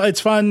yeah,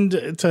 it's fun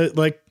to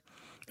like.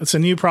 It's a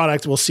new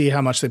product. We'll see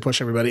how much they push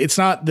everybody. It's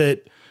not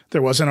that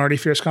there wasn't already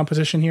fierce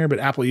competition here, but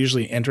Apple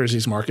usually enters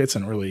these markets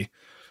and really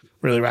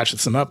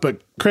ratchets them up.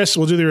 But Chris,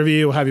 we'll do the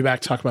review. We'll have you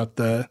back to talk about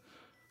the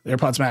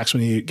AirPods Max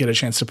when you get a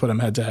chance to put them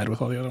head to head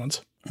with all the other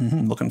ones.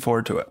 Mm-hmm. Looking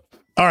forward to it.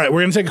 All right,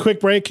 we're going to take a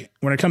quick break.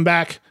 When I come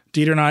back,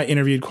 Dieter and I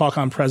interviewed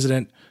Qualcomm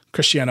president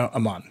Cristiano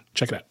Amon.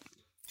 Check it out.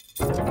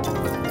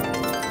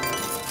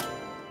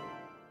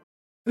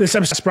 This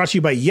episode is brought to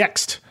you by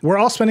Yext. We're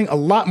all spending a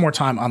lot more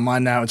time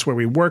online now. It's where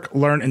we work,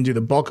 learn, and do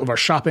the bulk of our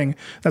shopping.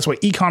 That's why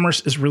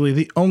e-commerce is really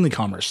the only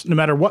commerce, no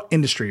matter what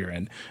industry you're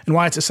in, and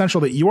why it's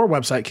essential that your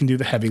website can do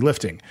the heavy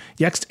lifting.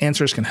 Yext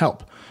Answers can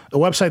help. A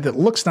website that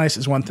looks nice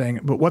is one thing,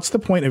 but what's the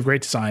point of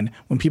great design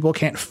when people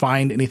can't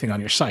find anything on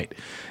your site?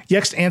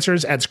 Yext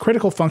Answers adds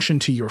critical function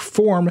to your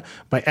form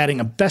by adding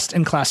a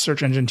best-in-class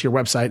search engine to your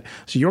website,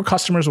 so your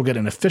customers will get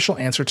an official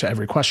answer to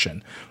every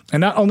question.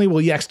 And not only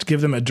will Yext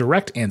give them a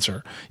direct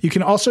answer, you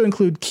can also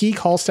include key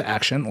calls to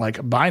action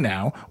like buy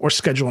now or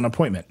schedule an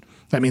appointment.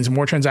 That means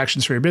more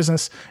transactions for your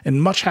business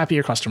and much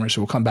happier customers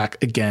who will come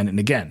back again and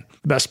again.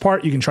 The best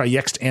part, you can try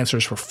Yext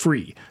Answers for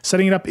free.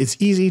 Setting it up is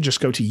easy.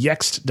 Just go to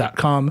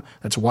yext.com,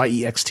 that's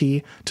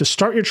YEXT, to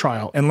start your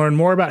trial and learn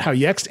more about how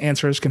Yext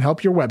Answers can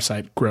help your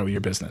website grow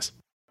your business.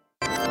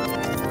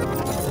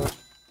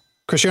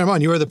 Cristiano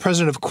Amon, you are the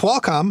president of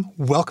Qualcomm.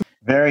 Welcome.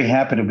 Very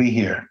happy to be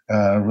here.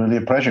 Really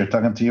a pleasure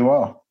talking to you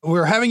all.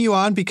 We're having you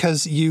on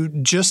because you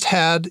just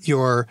had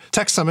your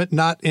tech summit,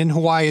 not in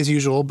Hawaii as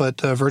usual, but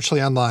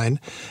virtually online.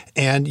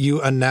 And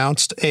you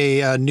announced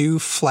a new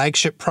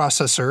flagship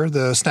processor,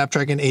 the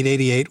Snapdragon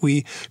 888.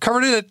 We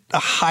covered it at a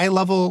high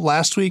level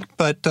last week,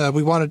 but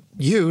we wanted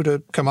you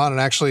to come on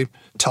and actually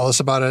tell us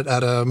about it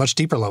at a much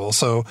deeper level.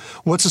 So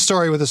what's the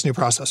story with this new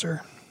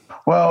processor?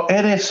 Well,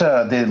 it is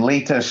the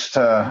latest,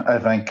 I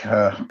think,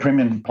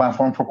 premium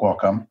platform for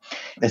Qualcomm.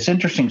 It's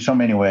interesting in so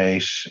many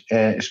ways,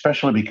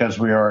 especially because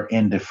we are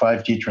in the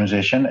 5G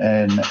transition.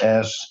 And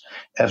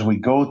as we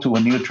go to a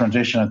new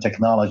transition in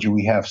technology,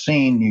 we have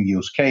seen new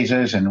use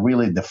cases, and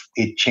really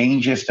it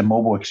changes the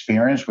mobile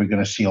experience. We're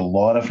going to see a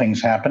lot of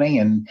things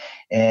happening,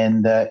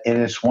 and it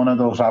is one of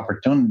those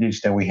opportunities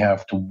that we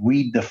have to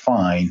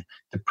redefine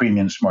the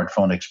premium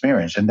smartphone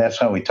experience. And that's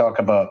how we talk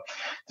about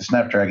the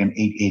Snapdragon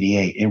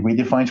 888. It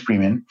redefines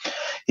premium.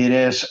 It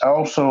is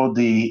also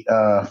the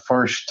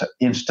first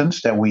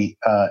instance that we,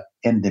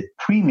 in the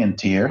premium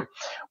tier,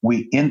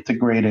 we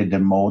integrated the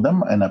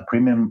modem and a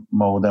premium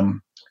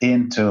modem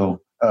into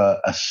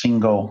a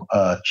single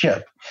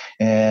chip.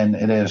 And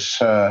it is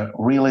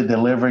really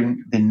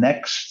delivering the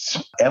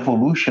next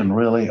evolution,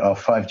 really,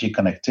 of 5G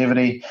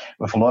connectivity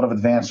with a lot of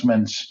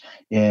advancements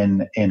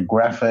in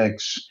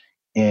graphics,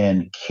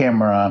 in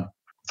camera,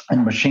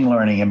 and machine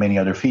learning, and many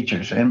other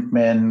features.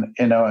 And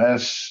you know,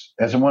 as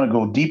I want to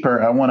go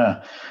deeper, I want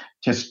to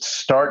just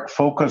start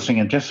focusing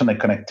on the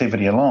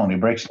connectivity alone. It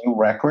breaks new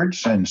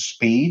records and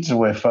speeds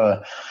with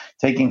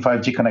taking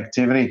 5G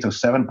connectivity to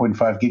 7.5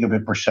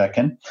 gigabit per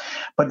second.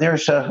 But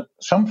there's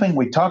something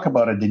we talk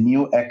about at the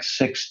new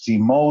X60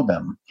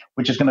 modem,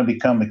 which is going to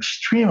become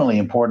extremely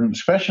important,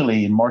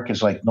 especially in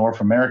markets like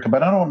North America, but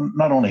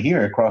not only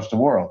here, across the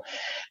world,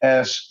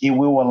 as it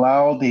will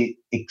allow the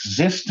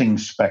existing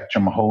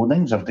spectrum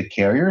holdings of the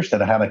carriers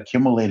that have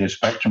accumulated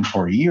spectrum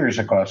for years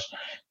across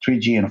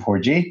 3G and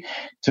 4G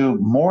to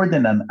more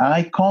than an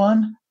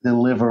icon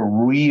deliver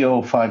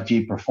real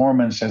 5G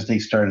performance as they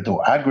started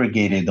to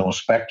aggregate those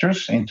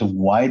spectrums into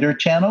wider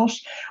channels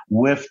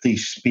with the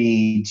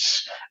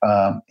speeds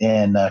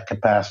and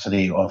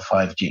capacity of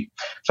 5G.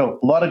 So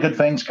a lot of good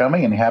things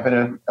coming, and happy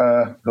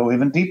to go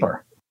even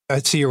deeper. I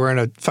see you're wearing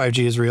a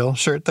 5G is real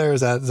shirt there.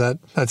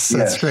 That's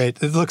Yes. great.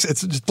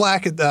 It's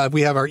black.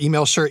 We have our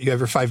email shirt. You have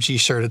your 5G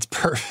shirt. It's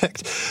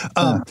perfect.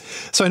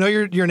 So I know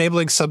you're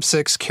enabling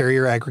sub-6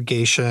 carrier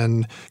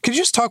aggregation. Could you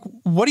just talk,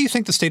 what do you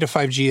think the state of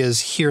 5G is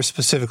here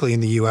specifically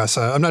in the US?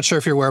 I'm not sure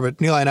if you're aware, but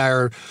Nilay and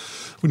I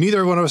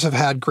neither one of us have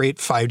had great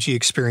 5G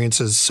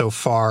experiences so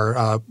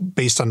far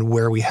based on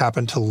where we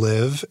happen to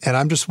live. And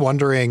I'm just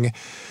wondering,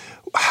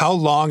 how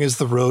long is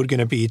the road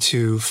going to be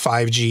to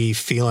 5G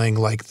feeling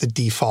like the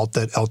default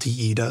that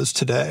LTE does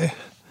today?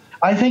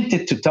 I think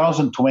that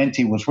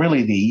 2020 was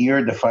really the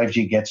year the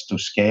 5G gets to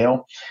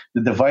scale.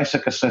 The device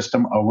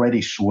ecosystem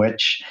already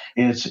switched.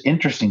 It's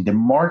interesting. The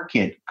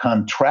market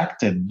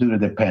contracted due to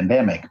the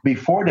pandemic.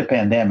 Before the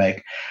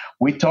pandemic,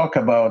 we talk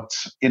about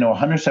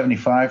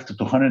 175 to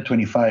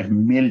 225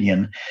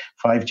 million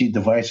 5G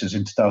devices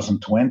in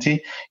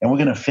 2020, and we're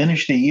going to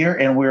finish the year,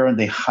 and we're on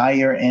the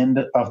higher end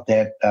of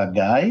that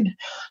guide.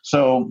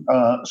 So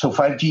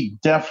 5G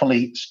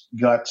definitely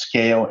got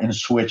scale and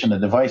switch on the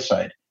device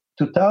side.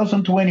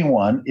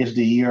 2021 is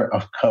the year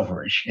of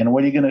coverage, and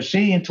what you're going to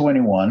see in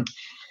 21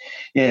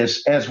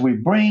 is as we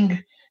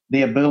bring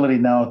the ability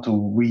now to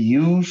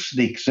reuse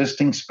the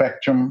existing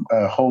spectrum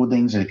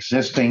holdings,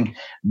 existing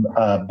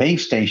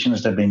base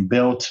stations that have been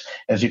built,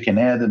 as you can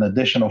add an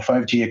additional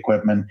 5G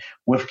equipment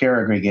with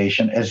carrier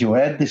aggregation, as you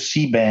add the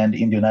C-band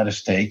in the United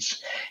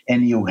States,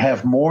 and you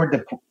have more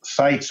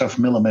sites of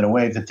millimeter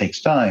wave that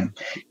takes time,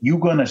 you're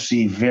going to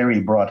see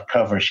very broad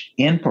coverage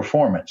in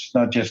performance,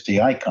 not just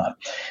the icon.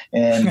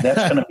 And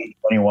that's going to be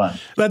 21.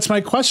 That's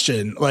my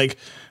question. And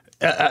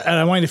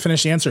I wanted to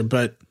finish the answer,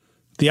 but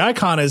the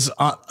icon's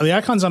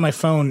on my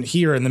phone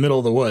here in the middle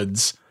of the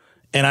woods,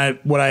 and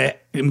what I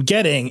am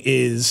getting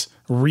is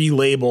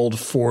relabeled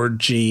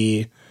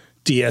 4G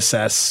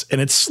DSS, and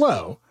it's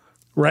slow,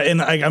 right?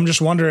 And I'm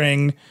just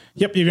wondering,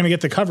 yep, you're going to get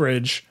the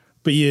coverage,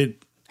 but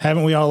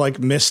haven't we all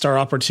missed our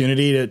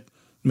opportunity to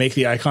make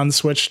the icon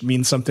switch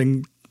mean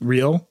something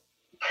real?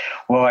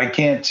 Well, I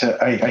can't.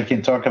 I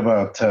can talk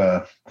about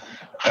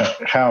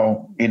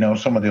how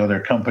some of the other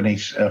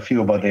companies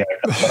feel about the icon,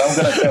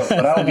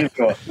 but I'm going to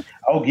tell. But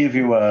I'll give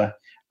you a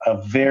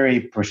very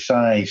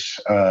precise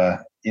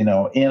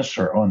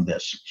answer on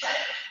this.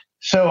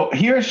 So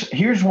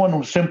here's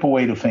one simple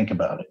way to think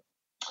about it.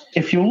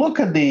 If you look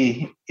at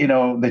the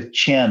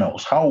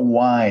channels, how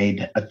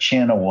wide a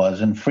channel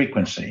was in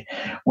frequency,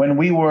 when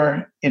we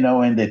were in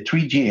the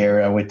 3G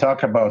era, we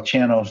talk about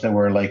channels that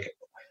were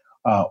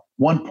 1.25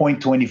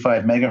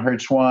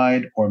 megahertz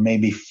wide or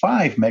maybe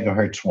 5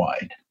 megahertz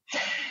wide.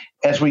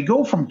 As we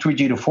go from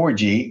 3G to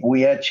 4G,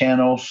 we had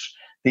channels.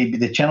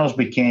 The channels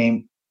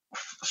became,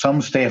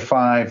 some stay at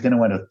 5, then it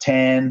went to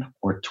 10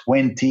 or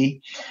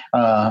 20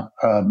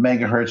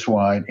 megahertz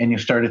wide, and you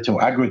started to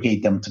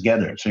aggregate them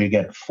together. So you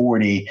get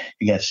 40,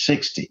 you get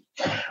 60.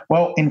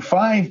 Well, in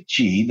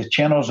 5G, the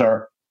channels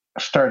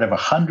start at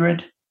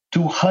 100,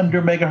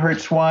 200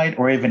 megahertz wide,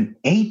 or even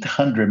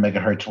 800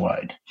 megahertz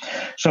wide.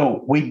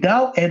 So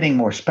without adding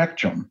more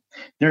spectrum,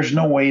 there's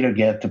no way to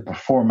get the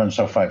performance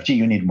of 5G.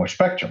 You need more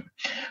spectrum.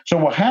 So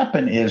what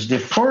happened is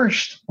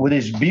what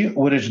is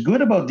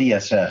good about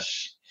DSS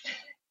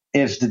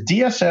is the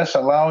DSS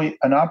allow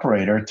an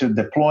operator to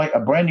deploy a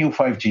brand new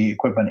 5G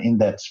equipment in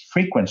that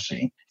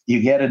frequency.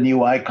 You get a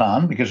new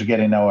icon because you're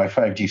getting now a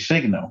 5G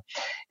signal,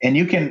 and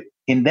you can,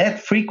 in that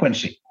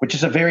frequency, which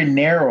is a very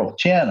narrow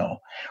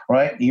channel,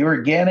 right?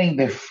 You're getting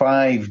the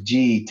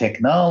 5G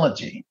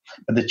technology,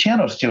 but the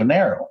channel is still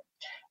narrow.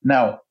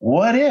 Now,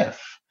 what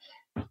if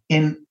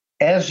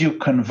as you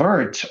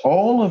convert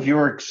all of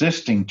your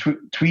existing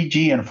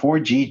 3G and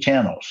 4G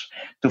channels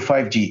to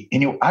 5G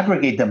and you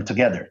aggregate them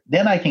together,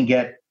 then I can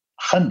get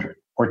 100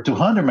 or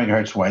 200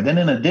 megahertz wide. Then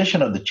in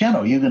addition of the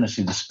channel, you're going to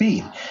see the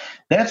speed.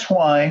 That's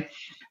why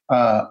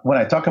when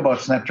I talk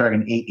about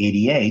Snapdragon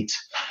 888,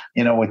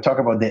 we talk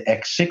about the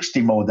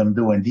X60 modem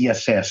doing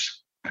DSS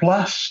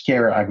plus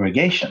carrier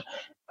aggregation.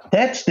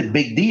 That's the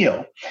big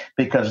deal,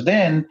 because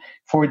then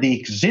for the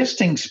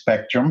existing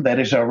spectrum that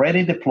is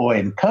already deployed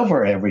and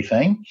cover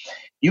everything,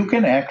 you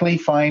can actually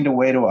find a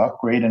way to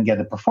upgrade and get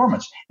the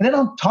performance. And then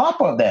on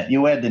top of that,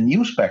 you add the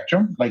new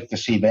spectrum, like the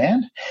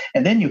C-band,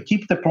 and then you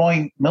keep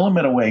deploying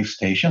millimeter wave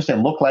stations that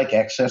look like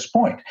access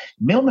point.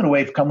 Millimeter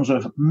wave comes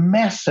with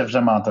massive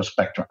amount of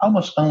spectrum,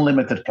 almost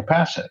unlimited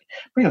capacity,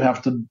 but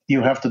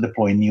you have to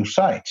deploy new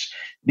sites.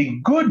 The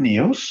good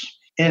news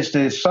is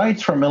the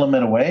sites for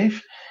millimeter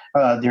wave,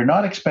 they're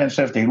not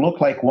expensive. They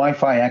look like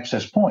Wi-Fi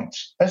access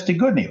points. That's the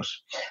good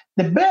news.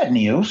 The bad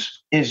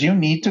news is you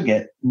need to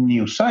get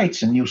new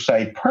sites and new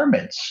site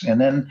permits.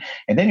 And then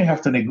you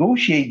have to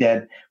negotiate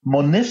that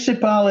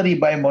municipality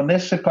by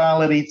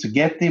municipality to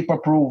get the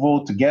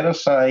approval, to get a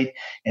site,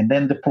 and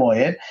then deploy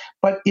it.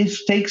 But it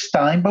takes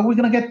time, but we're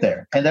going to get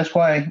there. And that's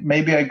why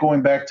maybe I'm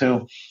going back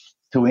to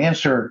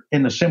answer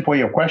in the simple way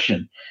your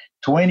question.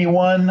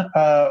 21,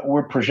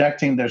 we're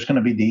projecting there's going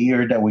to be the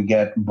year that we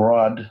get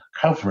broad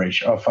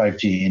coverage of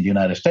 5G in the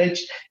United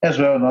States, as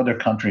well as in other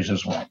countries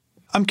as well.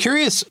 I'm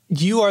curious,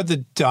 you are the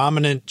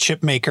dominant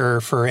chip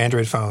maker for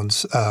Android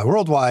phones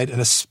worldwide,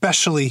 and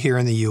especially here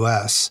in the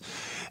US.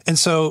 And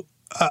so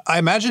I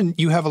imagine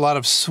you have a lot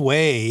of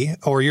sway,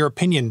 or your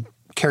opinion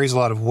carries a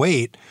lot of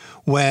weight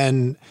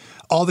when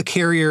all the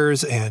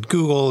carriers and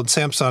Google and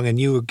Samsung and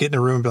you get in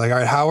a room and be like, all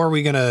right, how are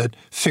we going to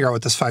figure out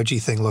what this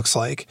 5G thing looks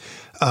like?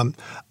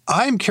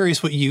 I'm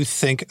curious what you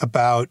think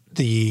about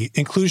the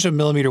inclusion of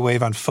millimeter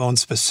wave on phones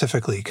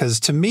specifically,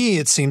 because to me,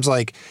 it seems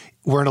like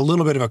we're in a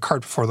little bit of a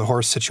cart before the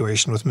horse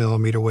situation with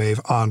millimeter wave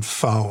on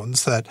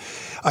phones, that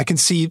I can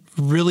see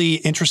really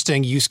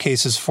interesting use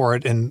cases for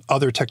it in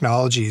other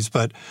technologies.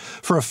 But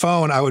for a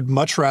phone, I would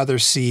much rather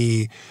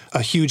see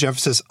a huge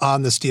emphasis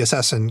on this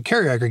DSS and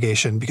carrier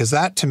aggregation, because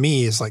that to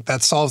me is like,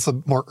 that solves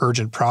the more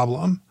urgent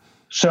problem.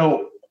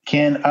 So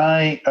can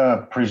I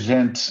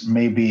present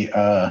maybe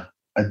a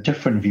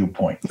different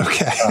viewpoint?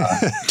 Okay.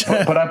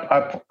 but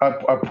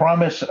I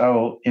promise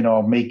I'll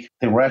make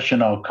the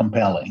rationale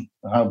compelling.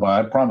 How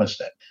about I promise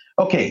that?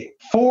 Okay,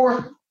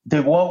 for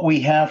what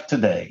we have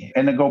today,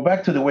 and to go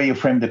back to the way you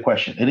framed the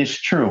question, it is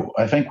true.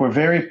 I think we're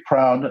very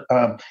proud.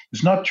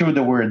 It's not true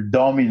that we're a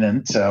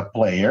dominant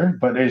player,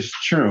 but it's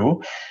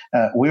true.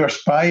 We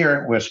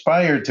aspire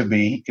to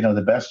be,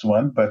 the best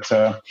one, but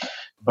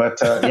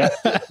yeah,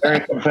 very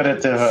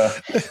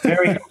competitive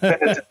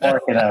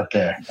market out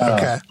there.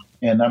 Okay.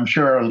 And I'm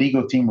sure our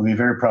legal team will be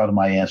very proud of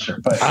my answer.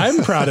 But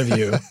I'm proud of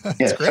you.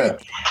 Yes, great.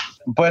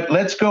 But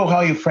let's go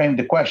how you framed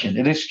the question.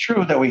 It is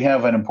true that we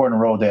have an important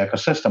role in the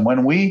ecosystem.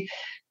 When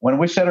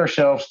we set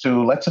ourselves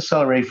to let's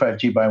accelerate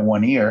 5G by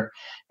 1 year,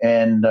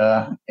 and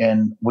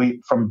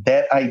we from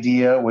that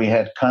idea we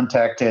had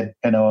contacted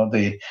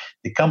the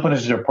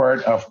companies that are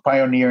part of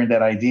pioneering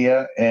that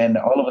idea, and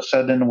all of a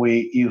sudden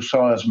you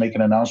saw us make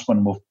an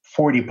announcement with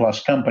 40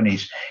 plus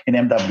companies in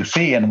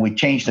MWC, and we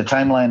changed the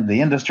timeline of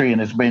the industry,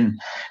 and it's been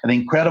an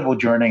incredible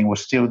journey, and we're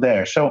still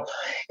there. So,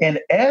 and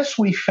as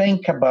we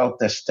think about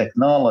this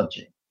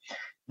technology,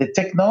 the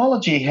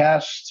technology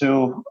has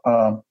to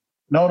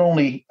not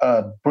only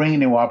bring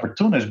new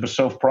opportunities, but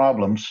solve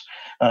problems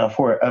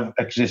for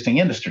existing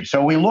industry.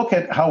 So we look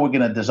at how we're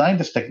going to design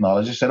this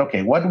technology, said,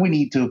 okay, what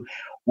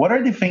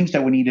are the things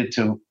that we needed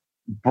to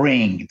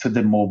bring to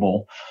the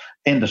mobile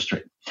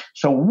industry?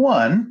 So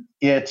one,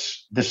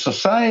 it's the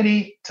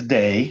society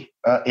today,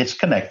 it's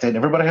connected.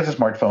 Everybody has a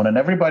smartphone, and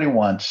everybody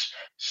wants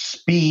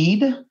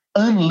speed,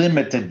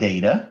 unlimited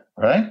data,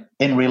 right?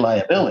 And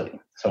reliability.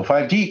 So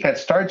 5G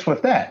starts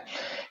with that.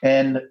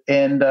 And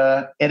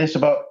it is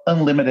about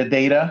unlimited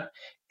data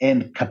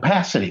and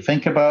capacity.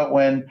 Think about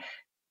when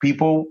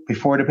people,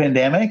 before the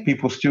pandemic,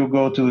 people still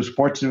go to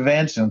sports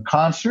events and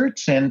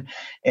concerts and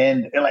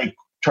like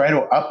try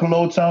to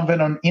upload something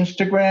on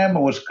Instagram.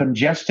 It was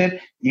congested.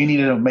 You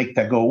needed to make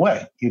that go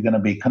away. You're going to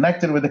be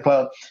connected with the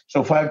cloud.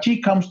 So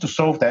 5G comes to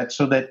solve that,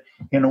 so that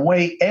in a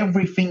way,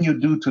 everything you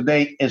do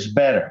today is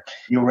better.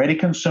 You already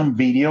consume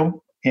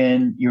video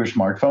in your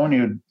smartphone.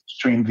 You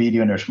stream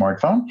video in your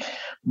smartphone.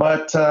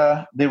 But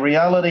the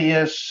reality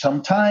is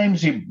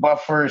sometimes you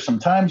buffer,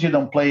 sometimes you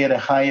don't play at the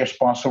highest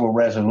possible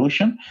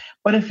resolution.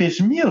 But if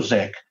it's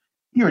music,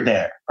 you're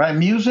there, right?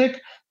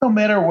 Music, no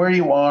matter where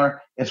you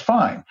are, it's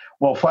fine.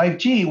 Well,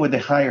 5G with the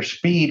higher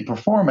speed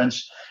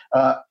performance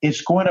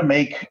is going to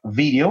make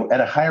video at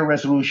a higher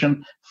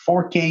resolution,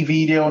 4K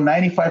video,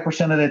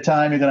 95% of the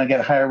time you're going to get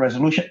a higher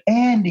resolution,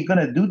 and you're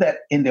going to do that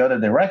in the other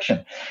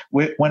direction.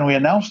 When we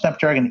announced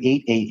Snapdragon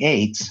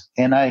 888,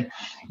 and I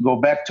go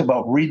back to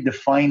about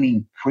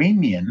redefining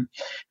premium,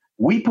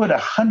 we put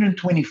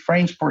 120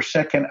 frames per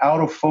second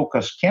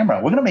autofocus camera.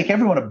 We're going to make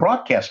everyone a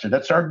broadcaster.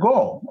 That's our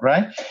goal,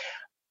 right?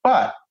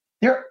 But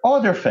there are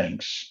other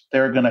things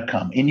that are going to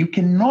come, and you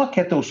cannot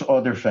get those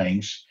other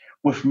things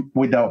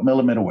without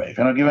millimeter wave.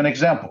 And I'll give an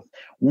example.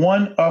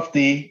 One of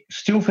the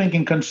still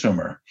thinking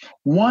consumer,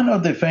 one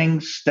of the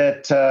things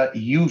that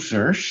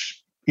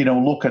users,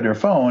 look at their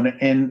phone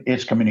in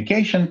its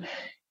communication,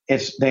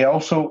 they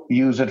also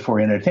use it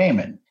for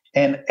entertainment.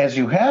 And as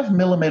you have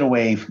millimeter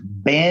wave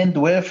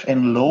bandwidth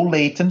and low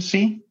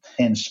latency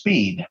and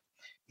speed,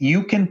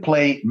 you can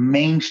play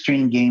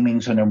mainstream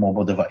gamings on your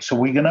mobile device. So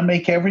we're going to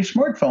make every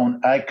smartphone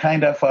a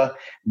kind of a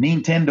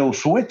Nintendo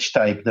Switch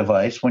type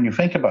device when you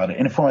think about it.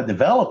 And from a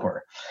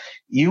developer,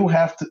 you're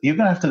going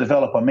to have to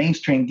develop a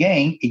mainstream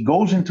game. It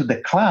goes into the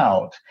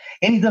cloud,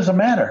 and it doesn't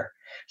matter.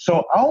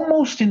 So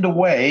almost in the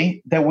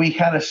way that we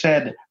kind of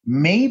said,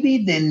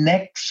 maybe the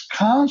next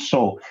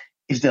console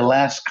is the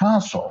last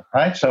console,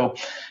 right? So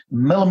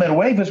millimeter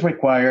wave is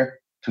required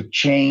to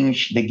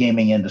change the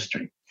gaming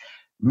industry.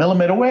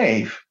 Millimeter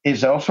wave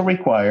is also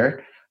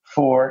required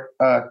for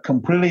a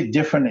completely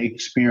different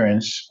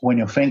experience when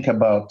you think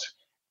about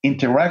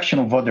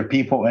interaction with other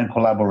people and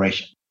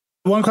collaboration.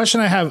 One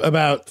question I have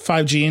about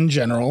 5G in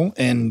general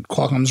and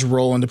Qualcomm's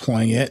role in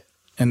deploying it,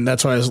 and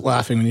that's why I was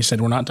laughing when you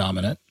said we're not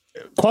dominant.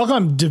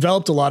 Qualcomm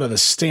developed a lot of the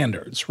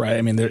standards, right?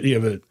 I mean, you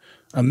have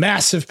a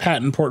massive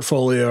patent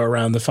portfolio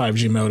around the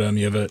 5G modem.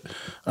 You have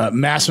a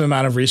massive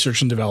amount of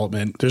research and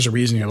development. There's a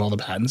reason you have all the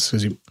patents,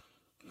 because you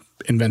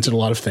invented a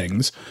lot of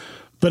things.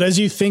 But as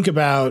you think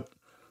about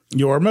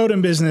your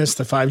modem business,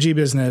 the 5G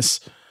business,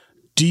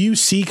 do you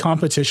see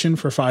competition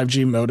for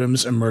 5G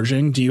modems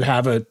emerging? Do you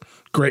have a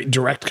great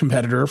direct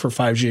competitor for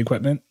 5G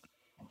equipment?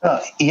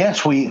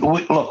 Yes, we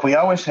look. We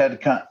always had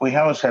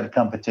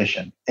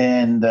competition,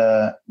 and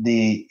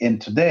today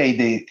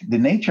the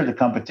nature of the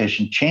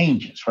competition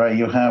changes, right?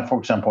 You have, for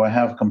example, I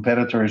have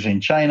competitors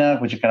in China,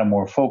 which are kind of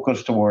more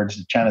focused towards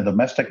the China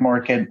domestic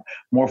market,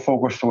 more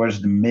focused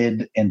towards the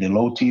mid and the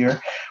low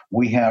tier.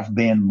 We have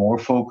been more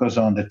focused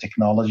on the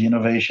technology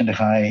innovation, the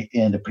high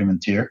and the premium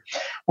tier.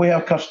 We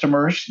have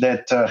customers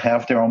that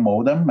have their own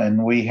modem,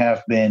 and we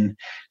have been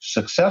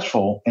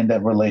successful in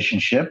that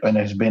relationship, and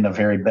it's been a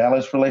very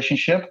balanced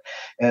relationship.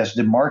 As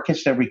the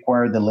markets that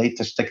require the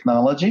latest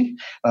technology,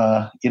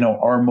 our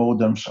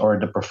modems are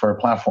the preferred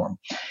platform.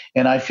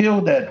 And I feel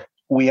that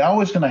we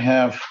always going to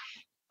have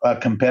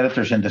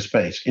competitors in the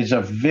space. It's a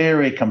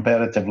very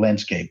competitive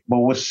landscape. But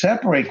what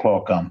separates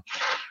Qualcomm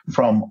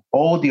from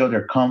all the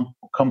other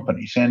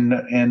companies, and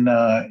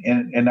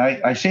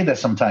I say that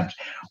sometimes,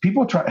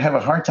 people have a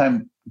hard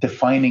time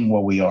defining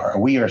what we are. Are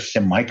we a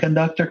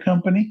semiconductor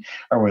company?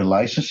 Are we a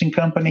licensing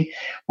company?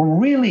 We're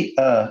really,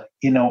 a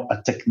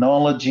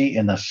technology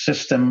and a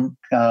system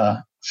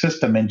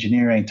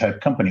engineering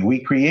type company. We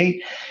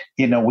create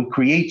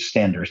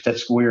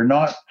standards. We're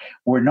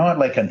not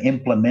like an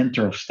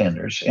implementer of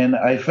standards. And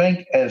I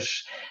think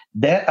as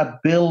that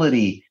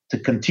ability to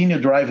continue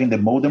driving the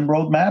modem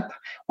roadmap,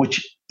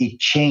 which it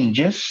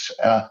changes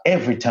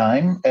every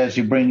time as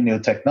you bring new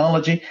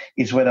technology,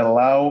 is what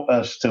allow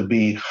us to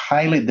be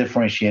highly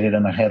differentiated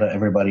and ahead of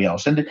everybody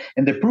else. And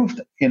the proof,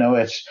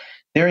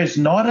 there is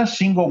not a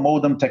single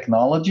modem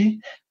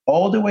technology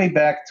all the way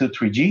back to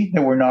 3G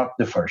that we're not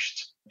the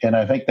first. And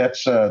I think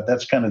that's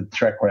kind of the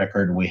track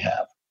record we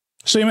have.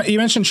 So you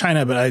mentioned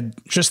China,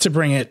 but just to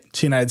bring it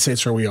to the United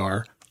States where we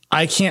are,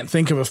 I can't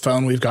think of a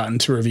phone we've gotten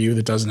to review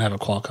that doesn't have a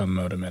Qualcomm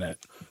modem in it.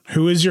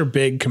 Who is your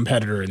big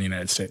competitor in the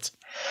United States?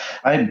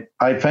 I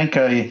think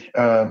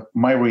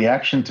my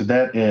reaction to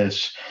that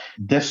is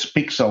this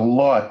speaks a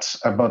lot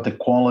about the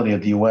quality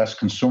of the U.S.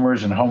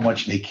 consumers and how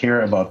much they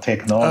care about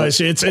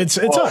technology. It's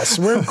us.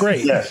 We're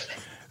great. Yes.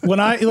 When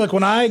I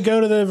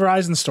go to the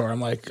Verizon store, I'm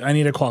like, I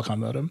need a Qualcomm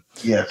modem.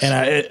 Yes.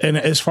 And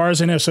as far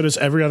as I know, so does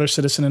every other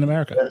citizen in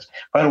America. Yes.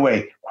 By the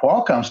way,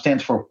 Qualcomm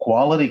stands for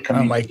quality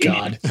communication. Oh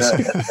my God.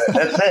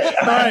 That's it.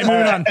 All right,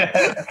 moving on.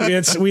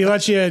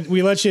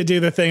 We let you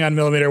do the thing on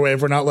millimeter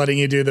wave. We're not letting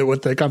you do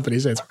what the company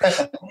says.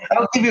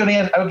 I'll give you an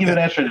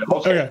answer.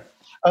 Okay.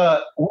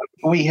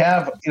 We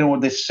have,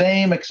 the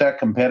same exact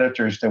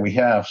competitors that we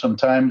have.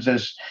 Sometimes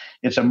it's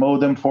a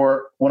modem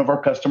for one of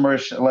our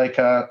customers, like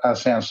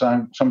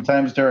Samsung.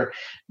 Sometimes their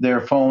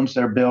phones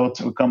they're built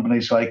with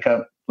companies like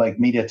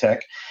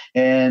MediaTek,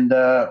 and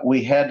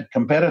we had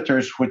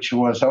competitors, which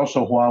was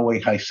also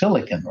Huawei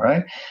HiSilicon,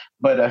 right?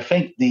 But I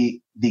think the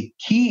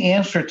key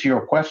answer to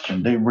your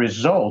question, the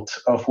result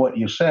of what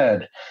you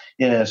said,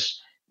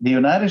 is the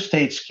United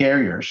States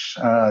carriers.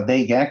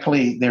 They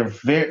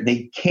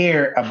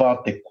care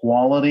about the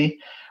quality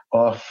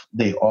of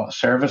the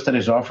service that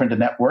is offered in the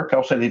network.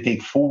 Also, they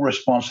take full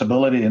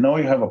responsibility. They know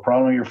you have a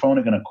problem with your phone,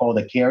 they're going to call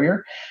the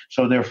carrier.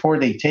 So therefore,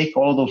 they take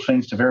all those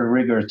things to very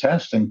rigorous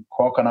tests, and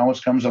Qualcomm always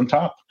comes on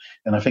top.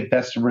 And I think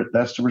that's the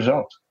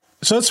result.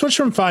 So let's switch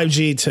from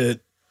 5G to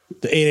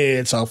the 888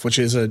 itself, which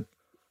is a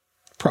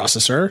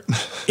processor.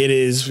 It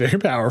is very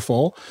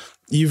powerful.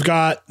 You've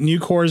got new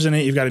cores in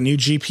it. You've got a new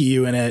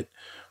GPU in it.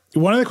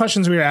 One of the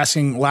questions we were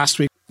asking last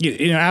week,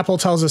 Apple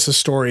tells us a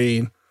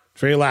story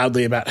very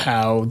loudly about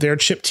how their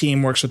chip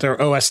team works with their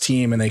OS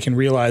team, and they can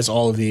realize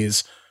all of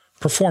these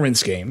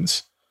performance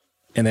gains.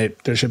 And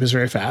their chip is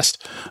very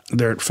fast.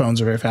 Their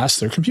phones are very fast.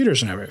 Their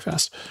computers are not very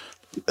fast.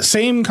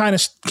 Same kind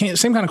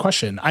of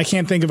question. I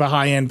can't think of a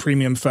high-end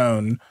premium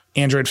phone,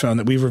 Android phone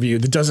that we've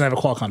reviewed that doesn't have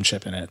a Qualcomm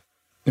chip in it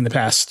in the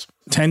past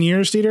 10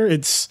 years, Dieter.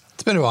 It's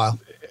been a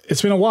while.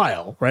 It's been a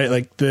while, right?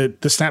 Like the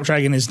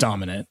Snapdragon is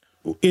dominant.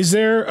 Is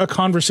there a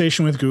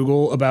conversation with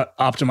Google about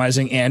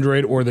optimizing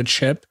Android or the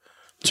chip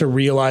to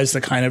realize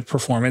the kind of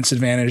performance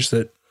advantage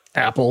that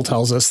Apple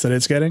tells us that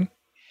it's getting?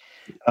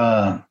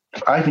 I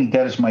think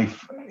that's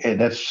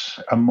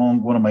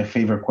among one of my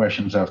favorite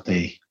questions of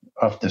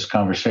this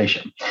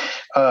conversation.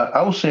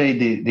 I will say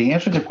the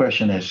answer to the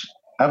question is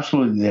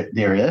absolutely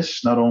there is,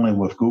 not only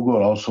with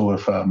Google, also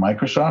with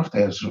Microsoft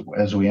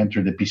as we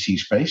enter the PC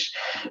space.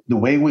 The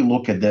way we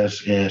look at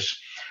this is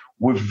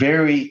we're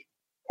very,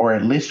 or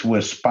at least we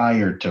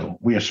aspire to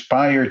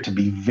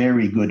be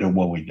very good at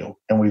what we do.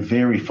 And we're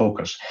very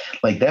focused.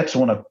 Like that's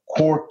one of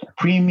core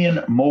premium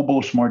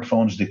mobile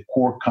smartphones, the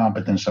core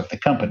competence of the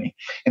company.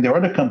 And there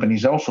are other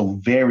companies also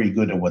very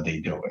good at what they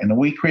do. And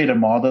we create a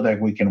model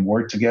that we can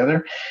work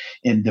together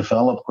and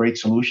develop great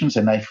solutions.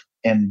 And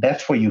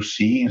that's what you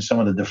see in some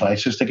of the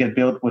devices that get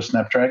built with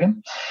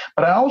Snapdragon.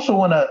 But I also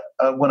want to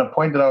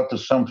point it out to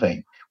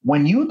something.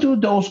 When you do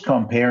those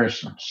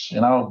comparisons,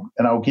 and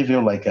I'll give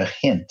you like a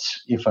hint,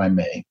 if I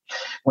may.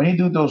 When you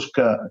do those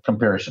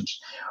comparisons,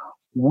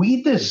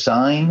 we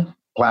design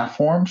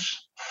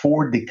platforms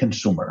for the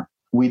consumer.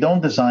 We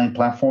don't design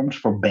platforms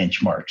for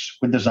benchmarks.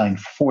 We design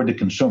for the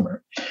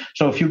consumer.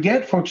 So if you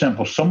get, for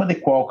example, some of the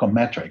Qualcomm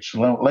metrics,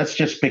 let's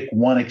just pick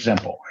one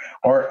example,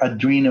 our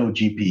Adreno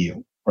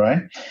GPU,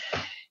 right?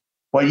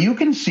 What you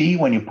can see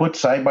when you put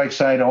side by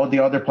side all the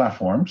other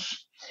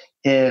platforms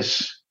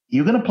is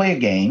you're going to play a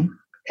game,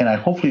 and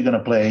hopefully you're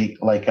going to play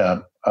like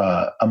a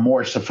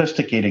more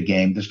sophisticated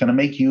game that's going to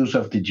make use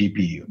of the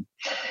GPU.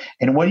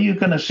 And what you're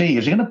going to see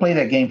is you're going to play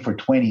that game for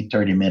 20,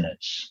 30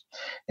 minutes.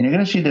 And you're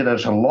going to see that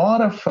there's a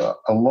lot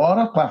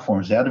of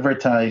platforms that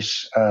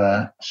advertise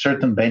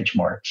certain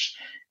benchmarks.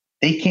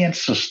 They can't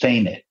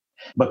sustain it.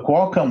 But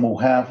Qualcomm will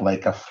have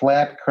like a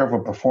flat curve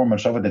of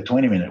performance over the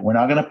 20 minutes. We're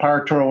not going to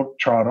power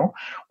throttle.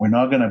 We're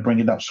not going to bring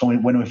it up. So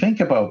when we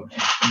think about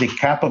the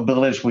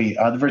capabilities we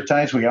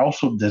advertise, we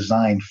also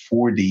design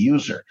for the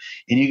user.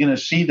 And you're going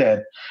to see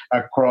that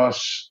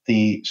across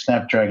the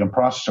Snapdragon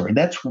processor. And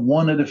that's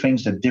one of the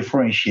things that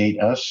differentiate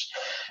us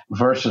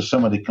versus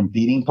some of the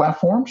competing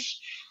platforms.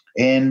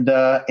 And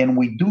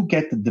we do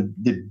get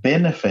the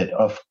benefit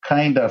of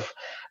kind of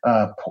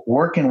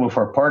working with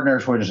our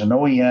partners, whether it's an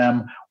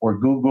OEM or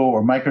Google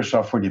or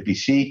Microsoft for the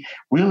PC,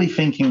 really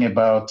thinking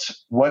about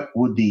what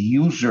would the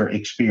user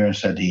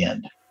experience at the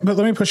end. But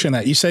let me push you on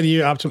that. You said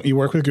you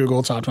work with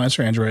Google to optimize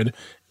for Android,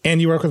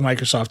 and you work with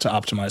Microsoft to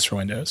optimize for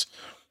Windows.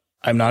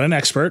 I'm not an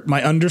expert.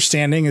 My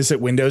understanding is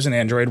that Windows and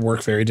Android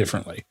work very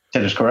differently.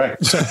 That is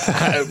correct. So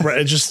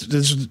this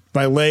is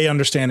my lay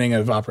understanding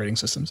of operating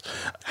systems.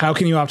 How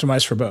can you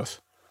optimize for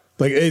both?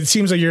 Like, it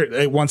seems like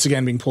you're once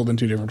again being pulled in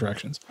two different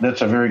directions.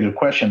 That's a very good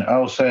question.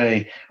 I'll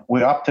say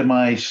we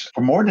optimize for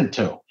more than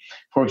two.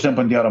 For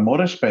example, in the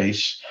automotive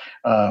space,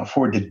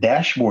 for the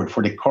dashboard,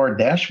 for the car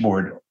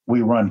dashboard,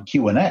 we run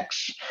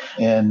QNX,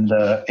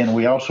 and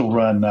we also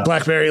run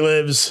BlackBerry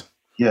Libs.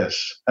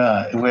 Yes,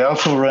 we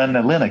also run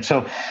Linux.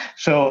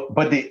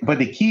 But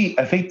the key,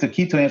 I think, the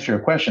key to answer your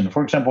question,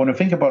 for example, when we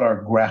think about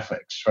our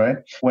graphics, right?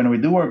 When we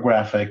do our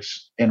graphics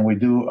and we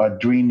do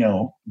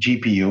Adreno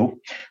GPU,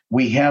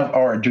 we have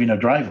our Adreno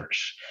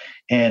drivers,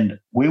 and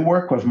we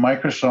work with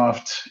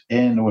Microsoft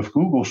and with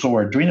Google. So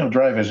our Adreno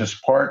drivers is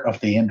part of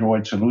the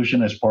Android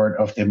solution, as part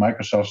of the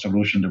Microsoft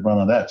solution to run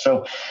on that.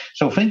 So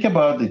think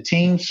about the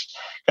teams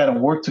kind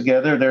of work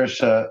together.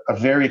 There's a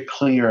very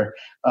clear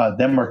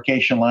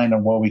demarcation line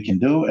on what we can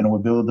do, and we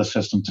build the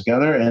system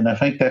together. And I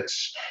think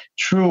that's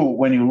true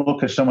when you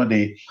look at some of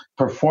the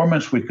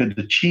performance we could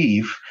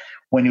achieve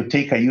when you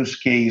take a use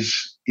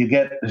case, you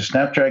get the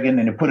Snapdragon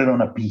and you put it on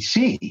a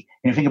PC.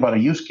 And you think about a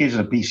use case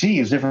of a PC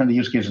is different than the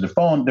use case of the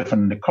phone,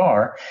 different than the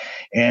car.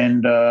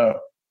 And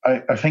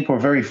I think we're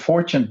very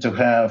fortunate to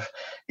have,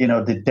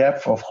 the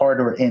depth of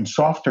hardware and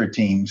software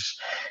teams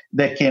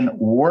that can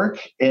work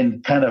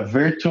and kind of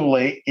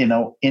virtually,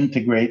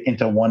 integrate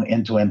into one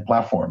end-to-end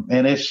platform.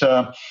 And it's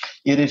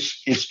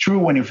true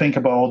when you think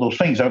about all those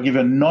things. I'll give you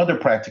another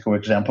practical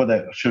example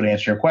that should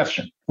answer your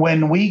question.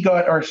 When we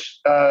got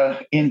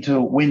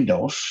into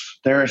Windows,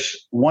 there's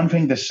one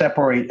thing that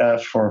separates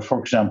us for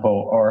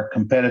example, our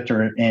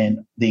competitor and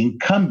the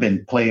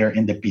incumbent player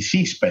in the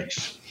PC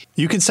space.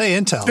 You can say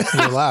Intel.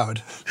 You're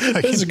allowed.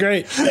 This is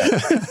great.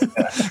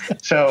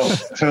 So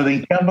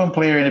the incumbent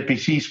player in the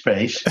PC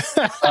space.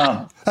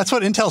 That's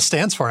what Intel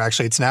stands for,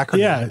 actually. It's an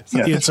acronym.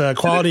 Yeah. It's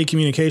Quality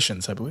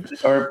Communications, I believe.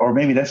 Or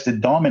maybe that's the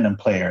dominant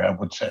player, I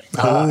would say.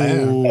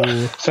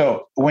 Yeah.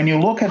 So when you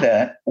look at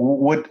that,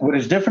 what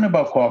is different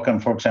about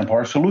Qualcomm, for example,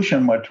 our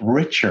solution much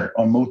richer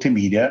on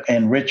multimedia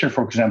and richer,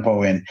 for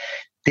example, in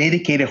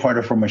dedicated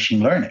hardware for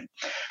machine learning.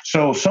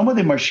 So some of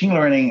the machine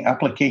learning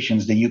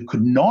applications that you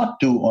could not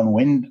do on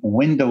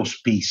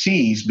Windows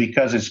PCs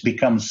because it's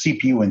become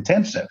CPU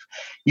intensive,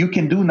 you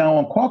can do now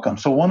on Qualcomm.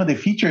 So one of the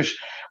features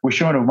we're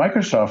showing with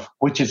Microsoft,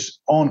 which is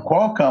on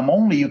Qualcomm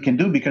only, you can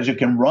do because you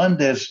can run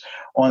this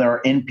on our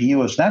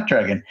NPU of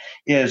Snapdragon,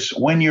 is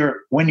when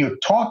you're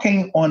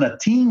talking on a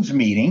Teams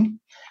meeting,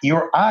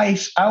 your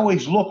eyes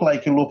always look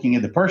like you're looking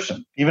at the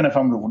person. Even if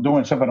I'm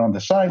doing something on the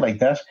side like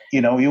that,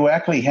 you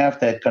actually have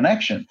that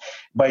connection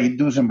by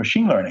using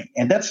machine learning.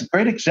 And that's a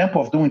great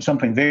example of doing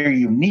something very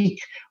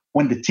unique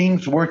when the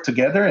teams work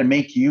together and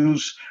make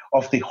use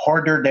of the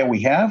hardware that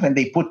we have, and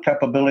they put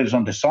capabilities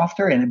on the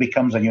software, and it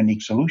becomes a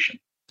unique solution.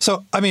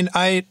 So,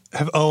 I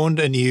have owned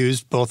and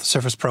used both the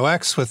Surface Pro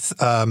X with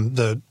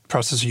the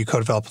processor you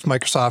co-developed with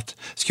Microsoft,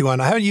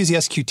 SQ1. I haven't used the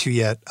SQ2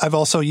 yet. I've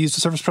also used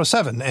the Surface Pro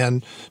 7.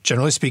 And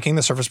generally speaking,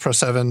 the Surface Pro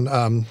 7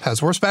 has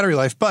worse battery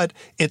life, but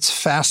it's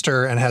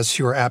faster and has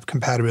fewer app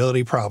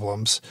compatibility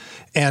problems.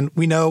 And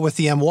we know with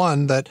the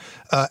M1 that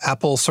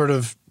Apple sort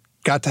of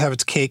got to have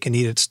its cake and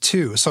eat its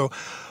too. So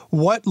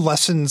what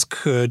lessons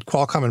could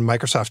Qualcomm and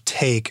Microsoft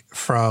take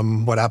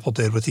from what Apple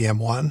did with the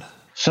M1?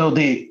 So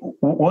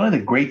one of the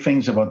great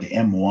things about the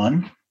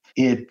M1,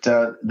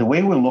 the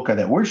way we look at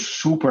it, we're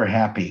super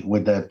happy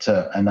with that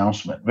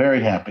announcement,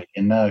 very happy.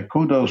 And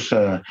kudos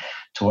to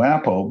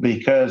Apple,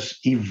 because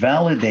it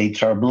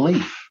validates our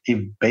belief.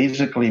 It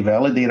basically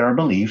validates our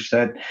beliefs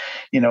that,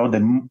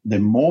 the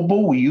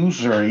mobile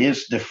user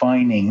is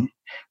defining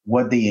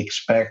what they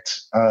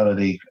expect out of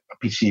the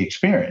PC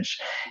experience.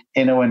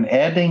 And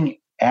adding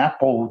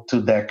Apple to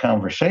that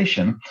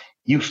conversation,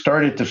 you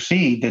started to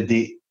see that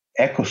the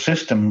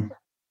ecosystem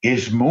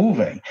is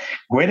moving.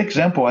 Great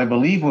example, I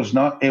believe,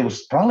 it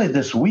was probably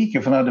this week,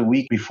 if not the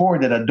week before,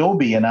 that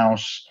Adobe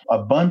announced a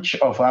bunch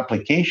of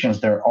applications.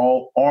 They're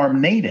all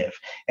ARM native.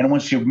 And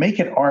once you make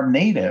it ARM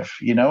native,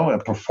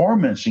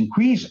 performance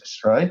increases,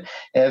 right?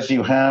 As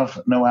you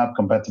have no app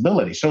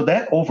compatibility. So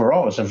that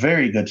overall is a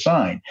very good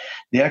sign.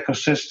 The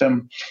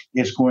ecosystem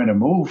is going to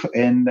move,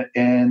 and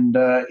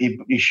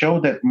it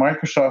showed that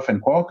Microsoft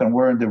and Qualcomm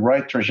were in the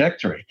right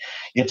trajectory.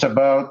 It's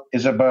about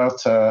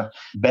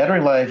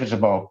battery life, it's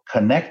about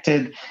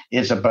connected,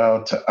 it's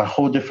about a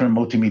whole different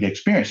multimedia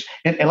experience.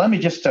 And let me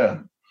just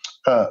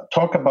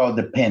talk about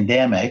the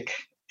pandemic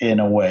in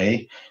a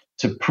way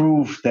to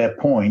prove that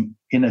point,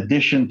 in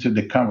addition to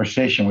the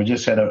conversation we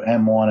just had of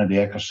M1 and the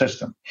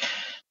ecosystem.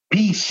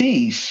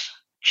 PCs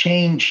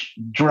change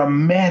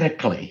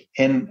dramatically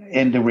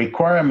in the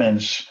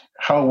requirements,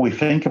 how we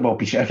think about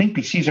PCs. I think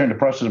PCs are in the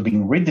process of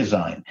being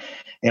redesigned.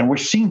 And we're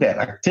seeing that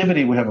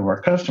activity we have of our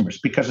customers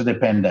because of the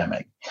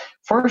pandemic.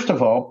 First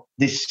of all,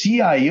 the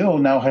CIO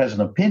now has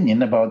an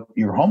opinion about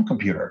your home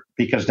computer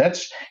because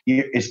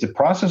it's the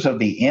process of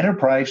the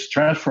enterprise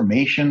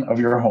transformation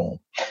of your home.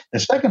 The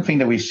second thing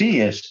that we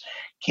see is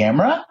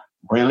camera,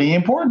 really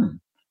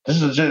important.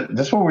 This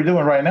is what we're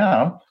doing right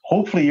now.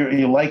 Hopefully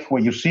you like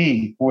what you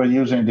see. We're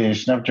using the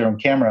Snapdragon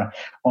camera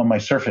on my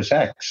Surface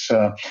X.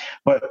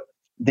 But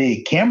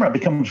the camera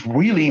becomes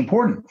really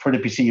important for the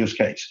PC use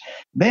case.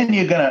 Then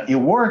you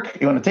work,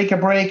 you want to take a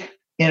break,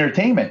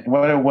 entertainment.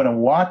 Whether you want to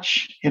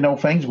watch,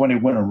 things, when you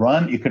want to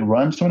run, you can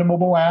run some of the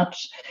mobile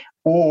apps,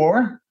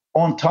 or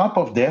on top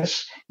of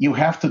this, you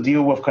have to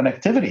deal with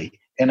connectivity.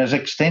 And as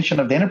an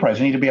extension of the enterprise,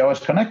 you need to be always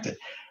connected.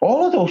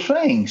 All of those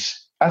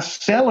things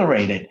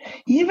accelerated.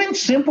 Even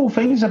simple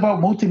things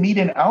about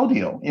multimedia and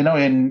audio,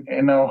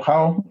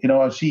 how,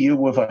 I see you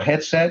with a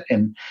headset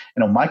and,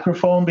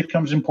 microphone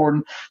becomes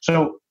important.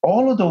 So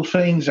all of those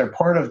things are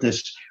part of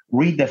this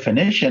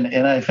redefinition.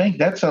 And I think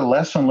that's a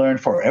lesson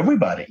learned for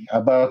everybody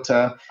about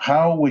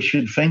how we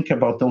should think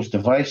about those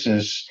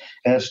devices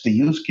as the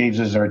use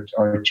cases are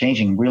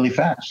changing really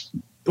fast.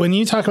 When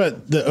you talk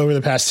about over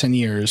the past 10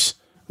 years,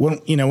 when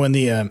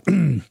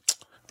the,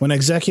 when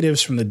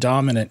executives from the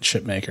dominant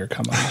chipmaker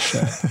come on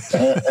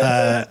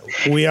the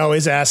show, we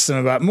always ask them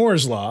about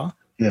Moore's Law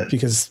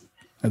because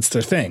that's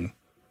their thing.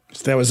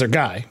 So that was their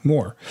guy,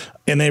 Moore.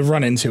 And they've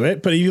run into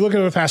it. But if you look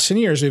over the past 10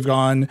 years, we've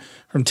gone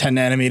from 10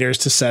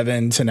 nanometers to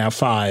 7 to now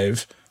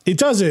 5. It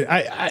doesn't.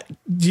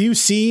 Do you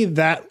see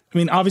that? I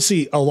mean,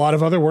 obviously, a lot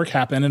of other work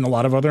happened and a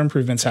lot of other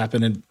improvements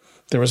happened. And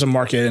there was a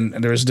market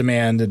and there was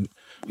demand. And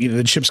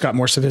the chips got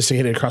more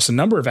sophisticated across a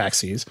number of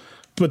axes.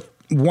 But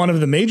one of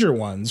the major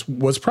ones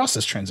was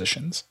process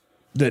transitions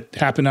that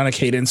happened on a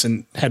cadence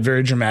and had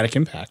very dramatic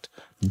impact.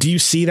 Do you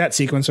see that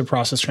sequence of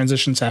process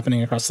transitions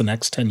happening across the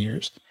next 10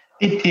 years?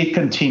 It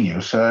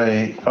continues.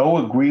 I'll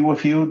agree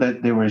with you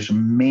that there is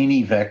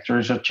many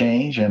vectors of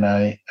change,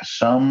 and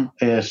some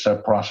is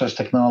process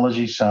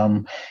technology,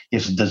 some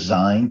is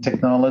design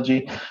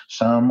technology,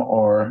 some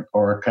are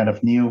kind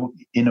of new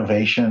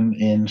innovation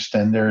in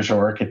standards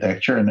or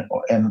architecture,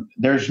 and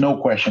there's no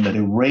question that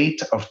the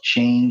rate of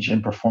change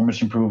and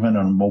performance improvement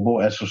on mobile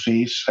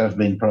SoCs have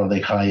been probably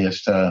the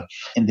highest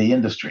in the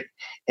industry.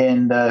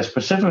 And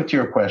specific to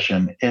your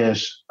question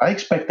is, I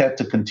expect that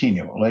to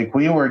continue. Like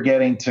we were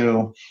getting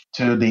to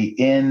the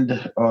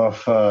end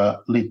of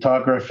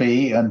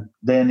lithography, and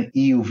then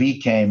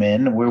EUV came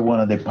in. We're one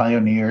of the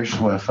pioneers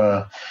with,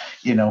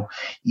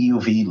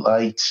 EUV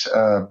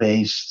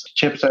light-based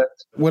chipset.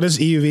 What does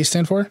EUV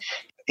stand for?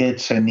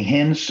 It's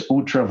enhanced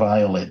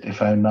ultraviolet,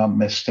 if I'm not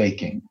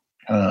mistaken.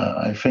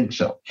 I think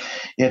so.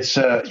 It's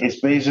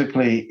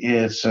basically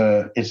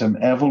an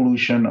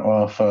evolution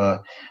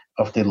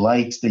of the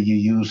lights that you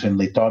use in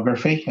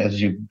lithography.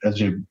 As you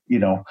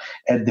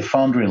at the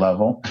foundry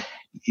level,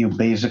 you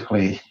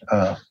basically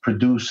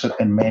produce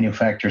and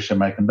manufacture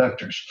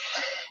semiconductors.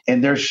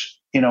 And there's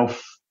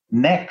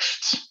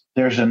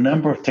there's a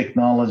number of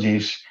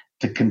technologies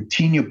to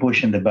continue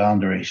pushing the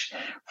boundaries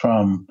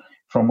from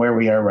where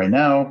we are right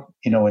now,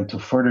 into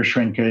further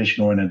shrinkage,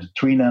 going into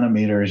 3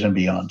 nanometers and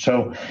beyond.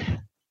 So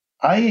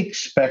I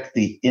expect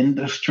the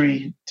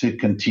industry to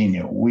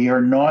continue. We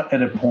are not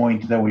at a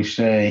point that we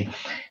say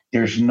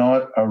there's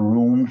not a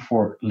room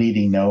for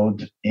leading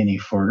node any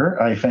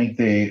further. I think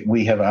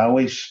we have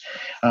always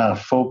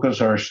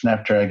focused our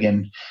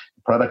Snapdragon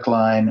product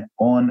line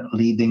on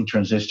leading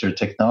transistor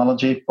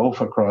technology,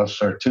 both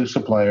across our 2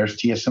 suppliers,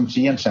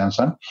 TSMC and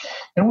Samsung.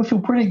 And we feel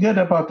pretty good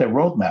about the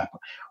roadmap.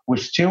 We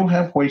still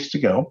have ways to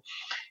go.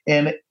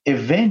 And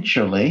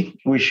eventually,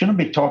 we shouldn't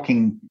be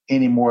talking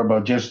anymore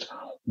about just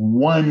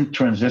one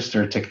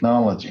transistor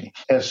technology.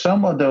 As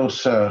some of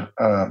those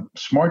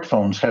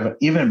smartphones have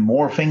even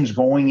more things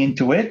going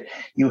into it,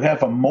 you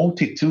have a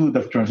multitude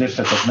of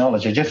transistor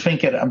technology. I'm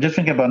just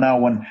thinking about now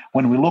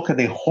when we look at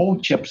the whole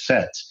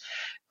chipset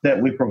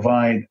that we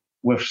provide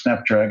with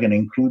Snapdragon,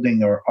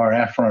 including our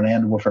RF front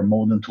end with our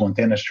modem to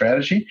antenna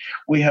strategy,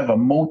 we have a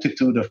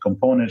multitude of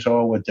components,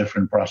 all with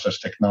different process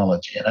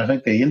technology. And I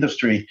think the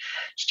industry is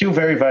still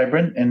very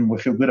vibrant, and we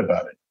feel good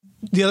about it.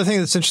 The other thing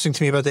that's interesting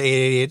to me about the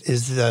 888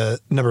 is the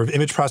number of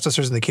image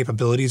processors and the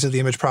capabilities of the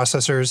image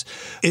processors.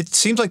 It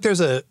seems like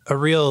there's a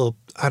real,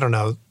 I don't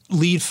know,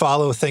 lead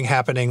follow thing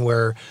happening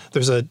where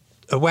there's a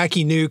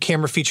wacky new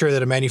camera feature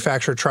that a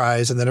manufacturer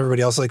tries, and then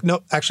everybody else is like,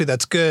 nope, actually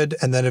that's good.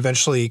 And then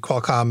eventually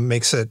Qualcomm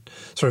makes it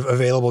sort of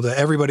available to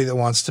everybody that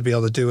wants to be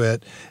able to do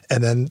it.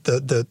 And then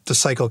the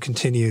cycle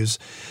continues.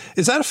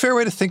 Is that a fair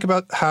way to think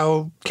about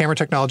how camera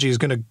technology is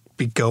going to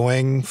be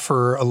going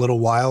for a little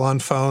while on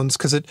phones?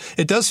 Because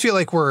it does feel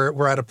like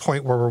we're at a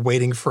point where we're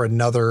waiting for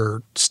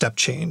another step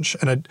change.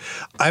 And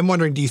I'm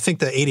wondering, do you think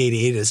the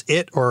 888 is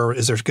it, or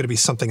is there going to be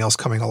something else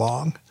coming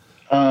along?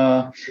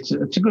 It's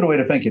a good way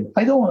to think it.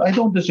 I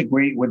don't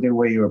disagree with the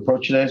way you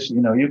approach this.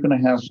 You're going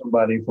to have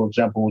somebody, for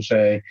example, who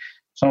say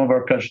some of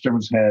our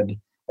customers had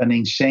an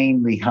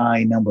insanely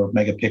high number of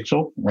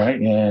megapixel, right?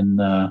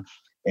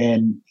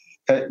 And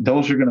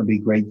those are going to be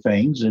great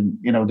things, and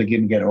they're going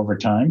to get over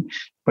time.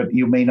 But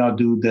you may not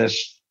do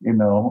this,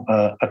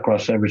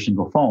 across every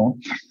single phone.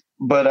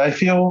 But I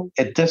feel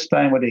at this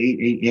time with the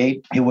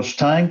 888, it was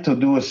time to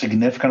do a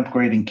significant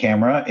upgrade in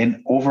camera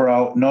and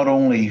overall, not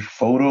only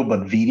photo,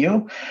 but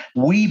video.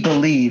 We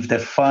believe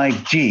that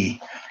 5G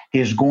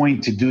is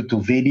going to do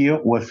to video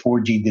what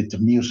 4G did to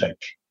music.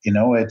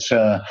 It's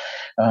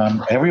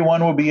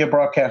everyone will be a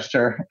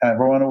broadcaster.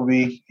 Everyone will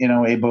be,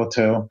 able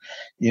to,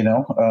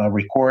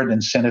 record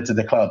and send it to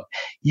the cloud.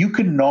 You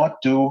could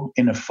not do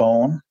in a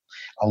phone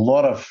a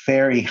lot of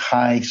very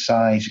high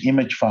size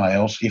image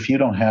files if you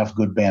don't have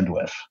good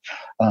bandwidth,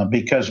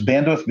 because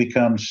bandwidth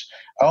becomes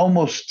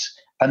almost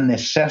a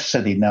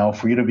necessity now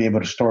for you to be able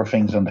to store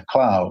things on the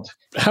cloud.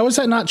 How is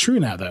that not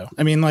true now, though?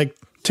 I mean, like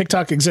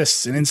TikTok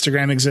exists and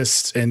Instagram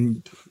exists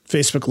and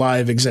Facebook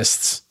Live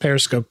exists,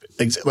 Periscope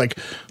exists. Like,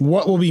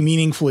 what will be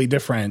meaningfully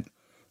different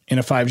in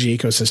a 5G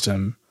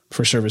ecosystem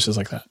for services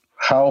like that?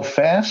 How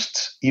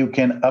fast you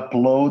can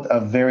upload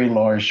a very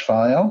large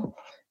file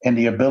and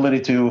the ability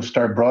to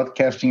start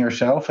broadcasting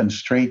yourself and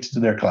straight to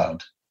their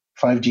cloud.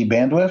 5G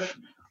bandwidth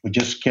would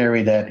just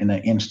carry that in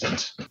an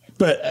instant.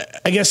 But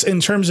I guess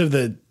in terms of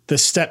the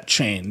step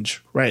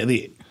change, right?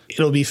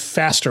 It'll be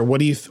faster. What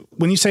do you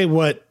when you say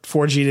what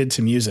 4G did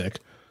to music?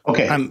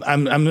 Okay,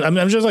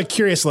 I'm just like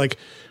curious. Like,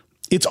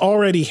 it's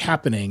already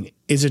happening.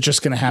 Is it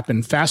just going to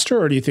happen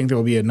faster, or do you think there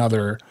will be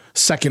another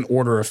second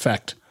order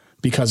effect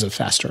because of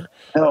faster?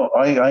 No,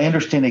 I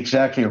understand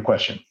exactly your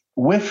question.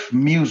 With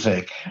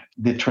music,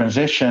 the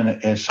transition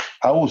is,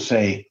 I would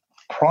say,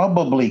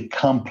 probably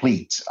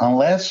complete,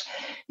 unless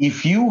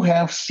if you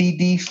have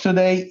CDs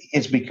today,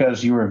 it's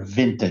because you're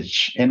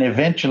vintage. And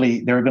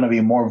eventually there are going to be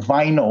more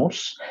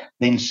vinyls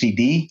than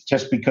CD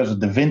just because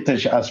of the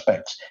vintage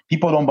aspects.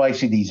 People don't buy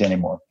CDs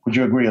anymore. Would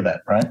you agree with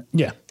that, right?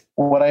 Yeah.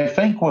 What I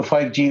think what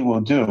 5G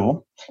will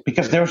do,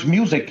 because there's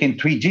music in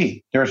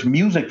 3G, there's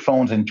music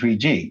phones in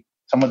 3G.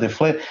 Some of the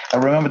flip. I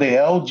remember the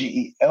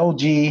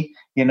LG,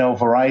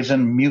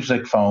 Verizon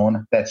music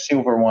phone, that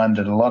silver one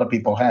that a lot of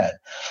people had.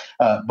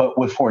 But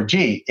with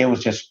 4G, it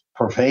was just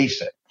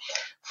pervasive.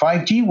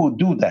 5G will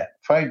do that.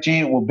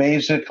 5G will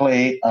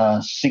basically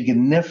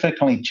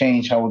significantly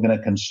change how we're going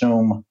to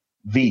consume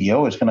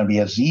video. It's going to be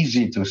as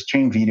easy to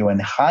stream video in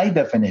high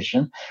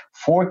definition,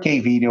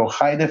 4K video,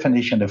 high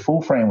definition, the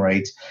full frame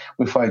rates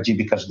with 5G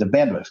because of the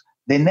bandwidth.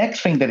 The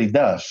next thing that it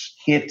does,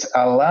 it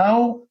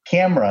allows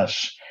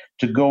cameras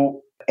to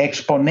go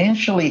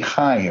exponentially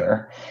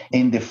higher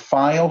in the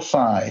file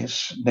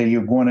size that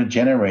you're going to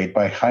generate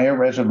by higher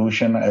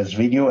resolution as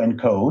video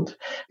encode.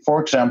 For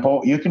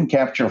example, you can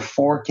capture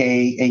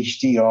 4K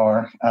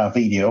HDR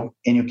video,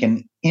 and you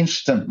can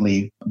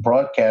instantly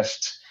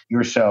broadcast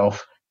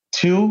yourself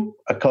to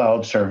a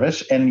cloud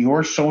service, and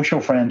your social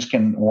friends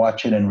can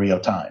watch it in real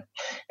time.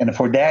 And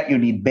for that, you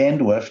need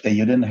bandwidth that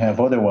you didn't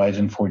have otherwise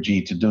in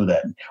 4G to do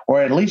that.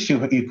 Or at least you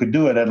could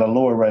do it at a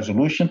lower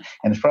resolution,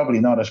 and it's probably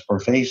not as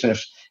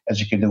pervasive as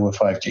you can do with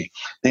 5G.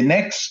 The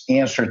next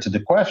answer to the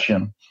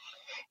question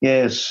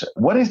is,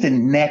 what is the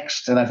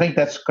next? And I think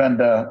that's kind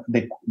of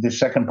the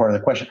second part of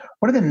the question.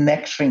 What are the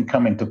next thing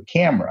coming to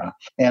camera?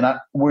 And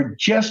we're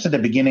just at the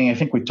beginning. I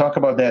think we talked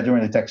about that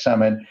during the Tech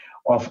Summit,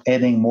 of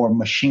adding more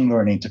machine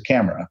learning to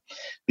camera,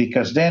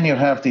 because then you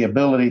have the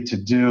ability to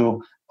do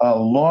a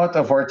lot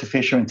of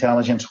artificial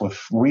intelligence with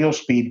real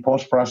speed,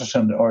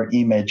 post-processing or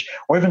image,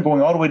 or even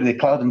going all the way to the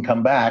cloud and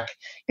come back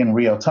in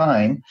real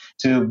time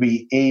to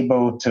be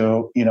able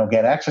to,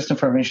 get access to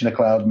information in the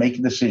cloud, make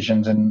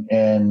decisions,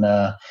 and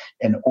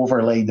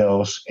overlay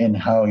those in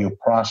how you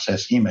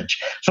process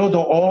image. So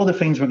all the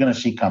things we're going to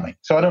see coming.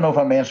 So I don't know if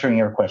I'm answering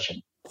your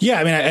question. Yeah,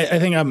 I mean, I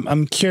think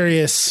I'm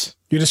curious.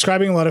 You're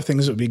describing a lot of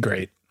things that would be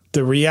great.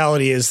 The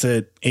reality is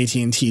that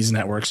AT&T's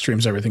network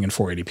streams everything in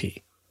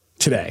 480p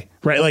today,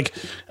 right? Like,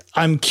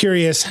 I'm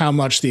curious how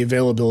much the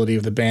availability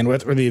of the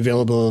bandwidth or the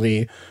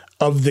availability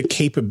of the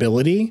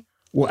capability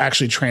will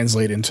actually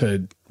translate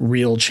into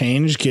real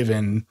change,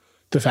 given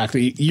the fact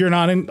that you're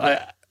not in.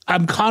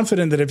 I'm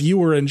confident that if you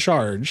were in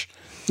charge,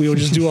 we would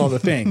just do all the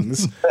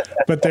things.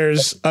 But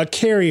there's a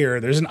carrier,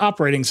 there's an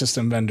operating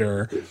system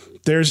vendor,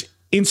 there's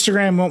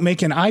Instagram won't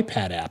make an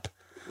iPad app.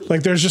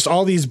 Like there's just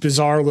all these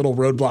bizarre little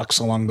roadblocks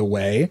along the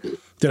way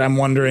that I'm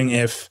wondering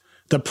if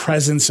the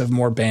presence of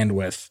more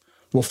bandwidth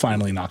will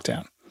finally knock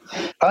down.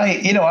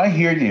 I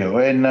hear you,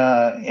 and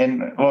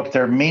look,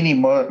 there are many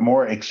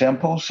more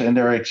examples, and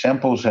there are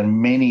examples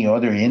in many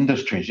other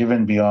industries,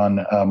 even beyond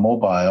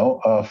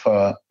mobile,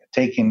 of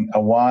taking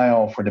a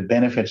while for the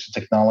benefits of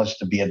technology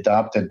to be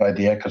adopted by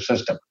the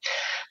ecosystem.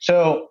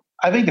 So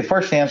I think the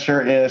first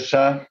answer is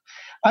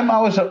I'm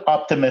always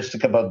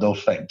optimistic about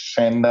those things,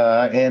 and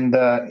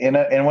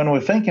when we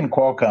think in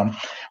Qualcomm,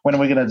 when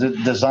we're going to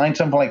design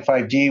something like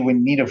 5G, we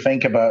need to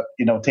think about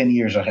 10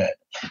 years ahead.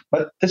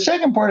 But the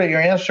second part of your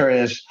answer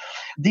is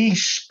the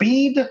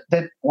speed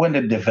that when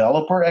the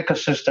developer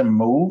ecosystem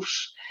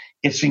moves,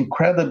 it's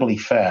incredibly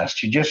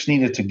fast. You just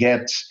needed to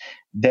get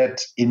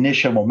that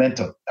initial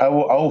momentum. I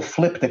will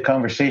flip the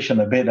conversation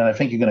a bit, and I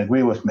think you're going to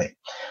agree with me.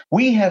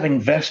 We have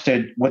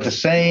invested with the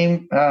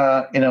same,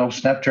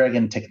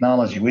 Snapdragon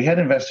technology. We had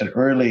invested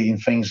early in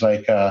things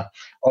like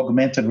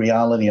augmented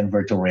reality and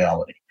virtual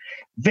reality.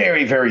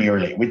 Very, very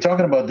early. We're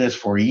talking about this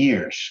for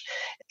years.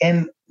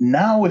 And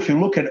now if you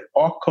look at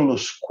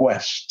Oculus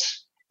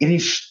Quest, it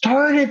has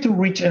started to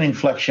reach an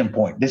inflection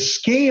point. The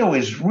scale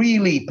is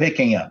really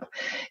picking up.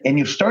 And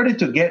you've started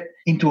to get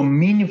into a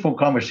meaningful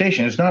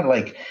conversation. It's not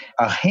like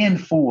a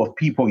handful of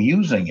people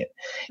using it.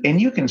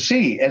 And you can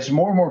see as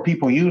more and more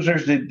people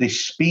users, the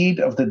speed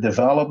of the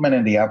development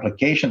and the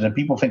applications and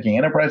people thinking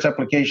enterprise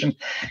applications,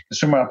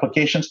 consumer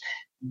applications.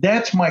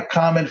 That's my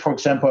comment, for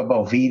example,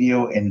 about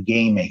video and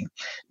gaming.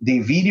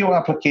 The video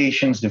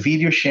applications, the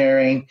video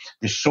sharing,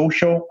 the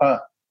social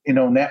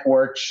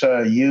networks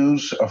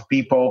use of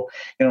people,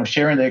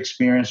 sharing their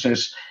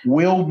experiences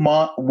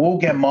will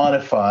get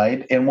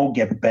modified and will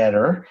get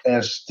better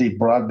as the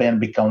broadband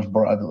becomes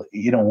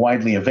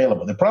widely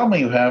available. The problem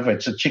you have,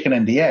 it's a chicken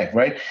and the egg,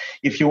 right?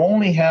 If you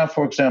only have,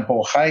 for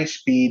example, high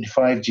speed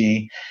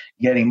 5G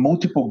getting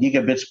multiple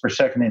gigabits per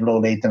second in low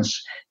latency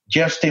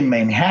just in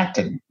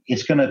Manhattan,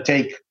 it's going to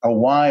take a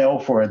while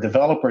for a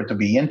developer to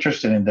be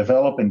interested in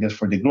developing this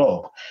for the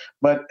globe.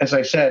 But as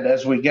I said,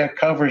 as we get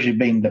coverage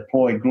being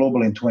deployed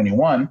globally in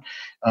 21,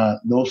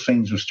 those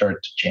things will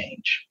start to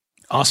change.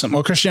 Awesome.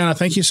 Well, Cristiano,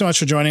 thank you so much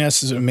for joining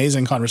us. It's an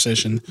amazing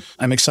conversation.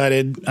 I'm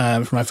excited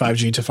for my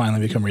 5G to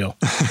finally become real.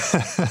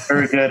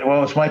 Very good.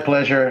 Well, it's my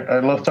pleasure. I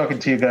love talking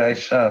to you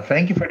guys.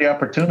 Thank you for the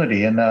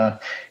opportunity, and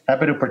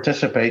happy to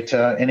participate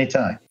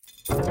anytime.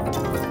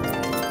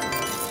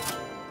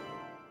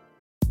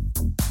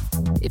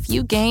 If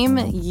you game,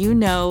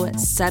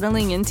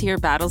 settling into your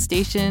battle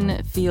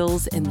station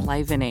feels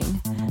enlivening.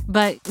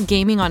 But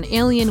gaming on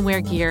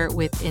Alienware gear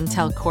with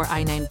Intel Core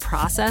i9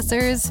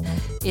 processors,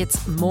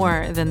 it's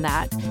more than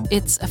that.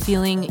 It's a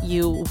feeling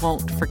you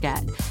won't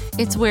forget.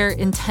 It's where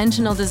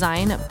intentional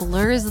design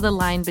blurs the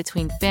line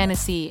between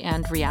fantasy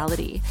and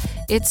reality.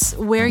 It's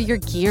where your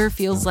gear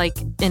feels like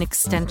an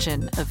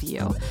extension of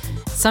you.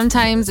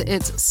 Sometimes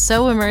it's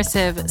so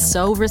immersive,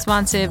 so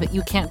responsive,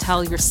 you can't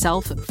tell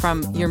yourself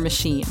from your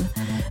machine.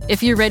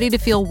 If you're ready to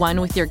feel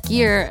one with your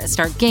gear,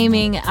 start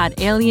gaming at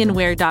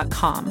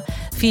Alienware.com,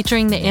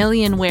 featuring the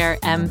Alienware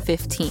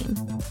M15.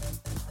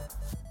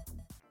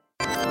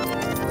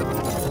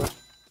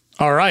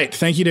 All right.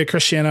 Thank you to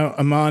Cristiano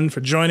Amon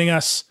for joining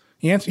us.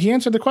 He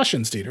answered the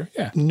questions, Dieter.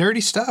 Yeah.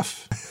 Nerdy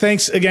stuff.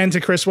 Thanks again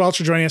to Chris Welch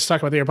for joining us to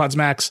talk about the AirPods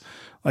Max.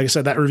 Like I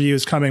said, that review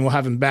is coming. We'll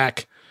have him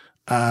back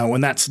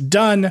when that's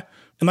done.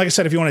 And like I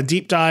said, if you want a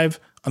deep dive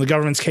on the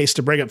government's case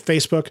to break up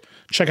Facebook,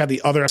 check out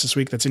the other this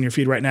week that's in your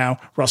feed right now.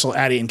 Russell,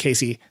 Addy, and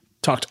Casey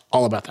talked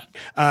all about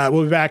that.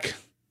 We'll be back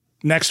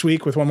next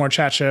week with one more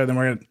chat show. Then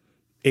we're at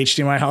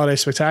HDMI Holiday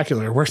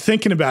Spectacular. We're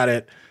thinking about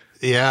it.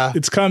 Yeah.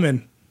 It's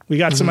coming. We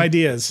got some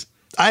ideas.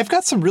 I've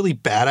got some really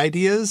bad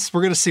ideas.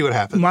 We're going to see what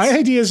happens. My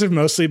ideas have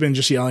mostly been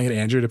just yelling at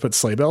Andrew to put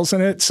sleigh bells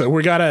in it. So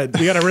we gotta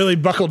really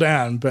buckle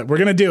down, but we're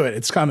going to do it.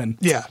 It's coming.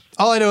 Yeah.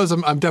 All I know is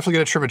I'm definitely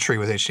going to trim a tree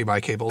with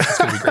HDMI cables. It's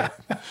going to be great.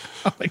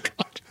 Oh my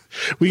God.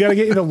 We got to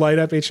get you to light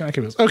up HDMI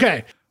cables.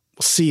 Okay.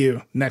 We'll see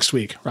you next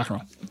week. Rock and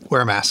roll.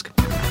 Wear a mask.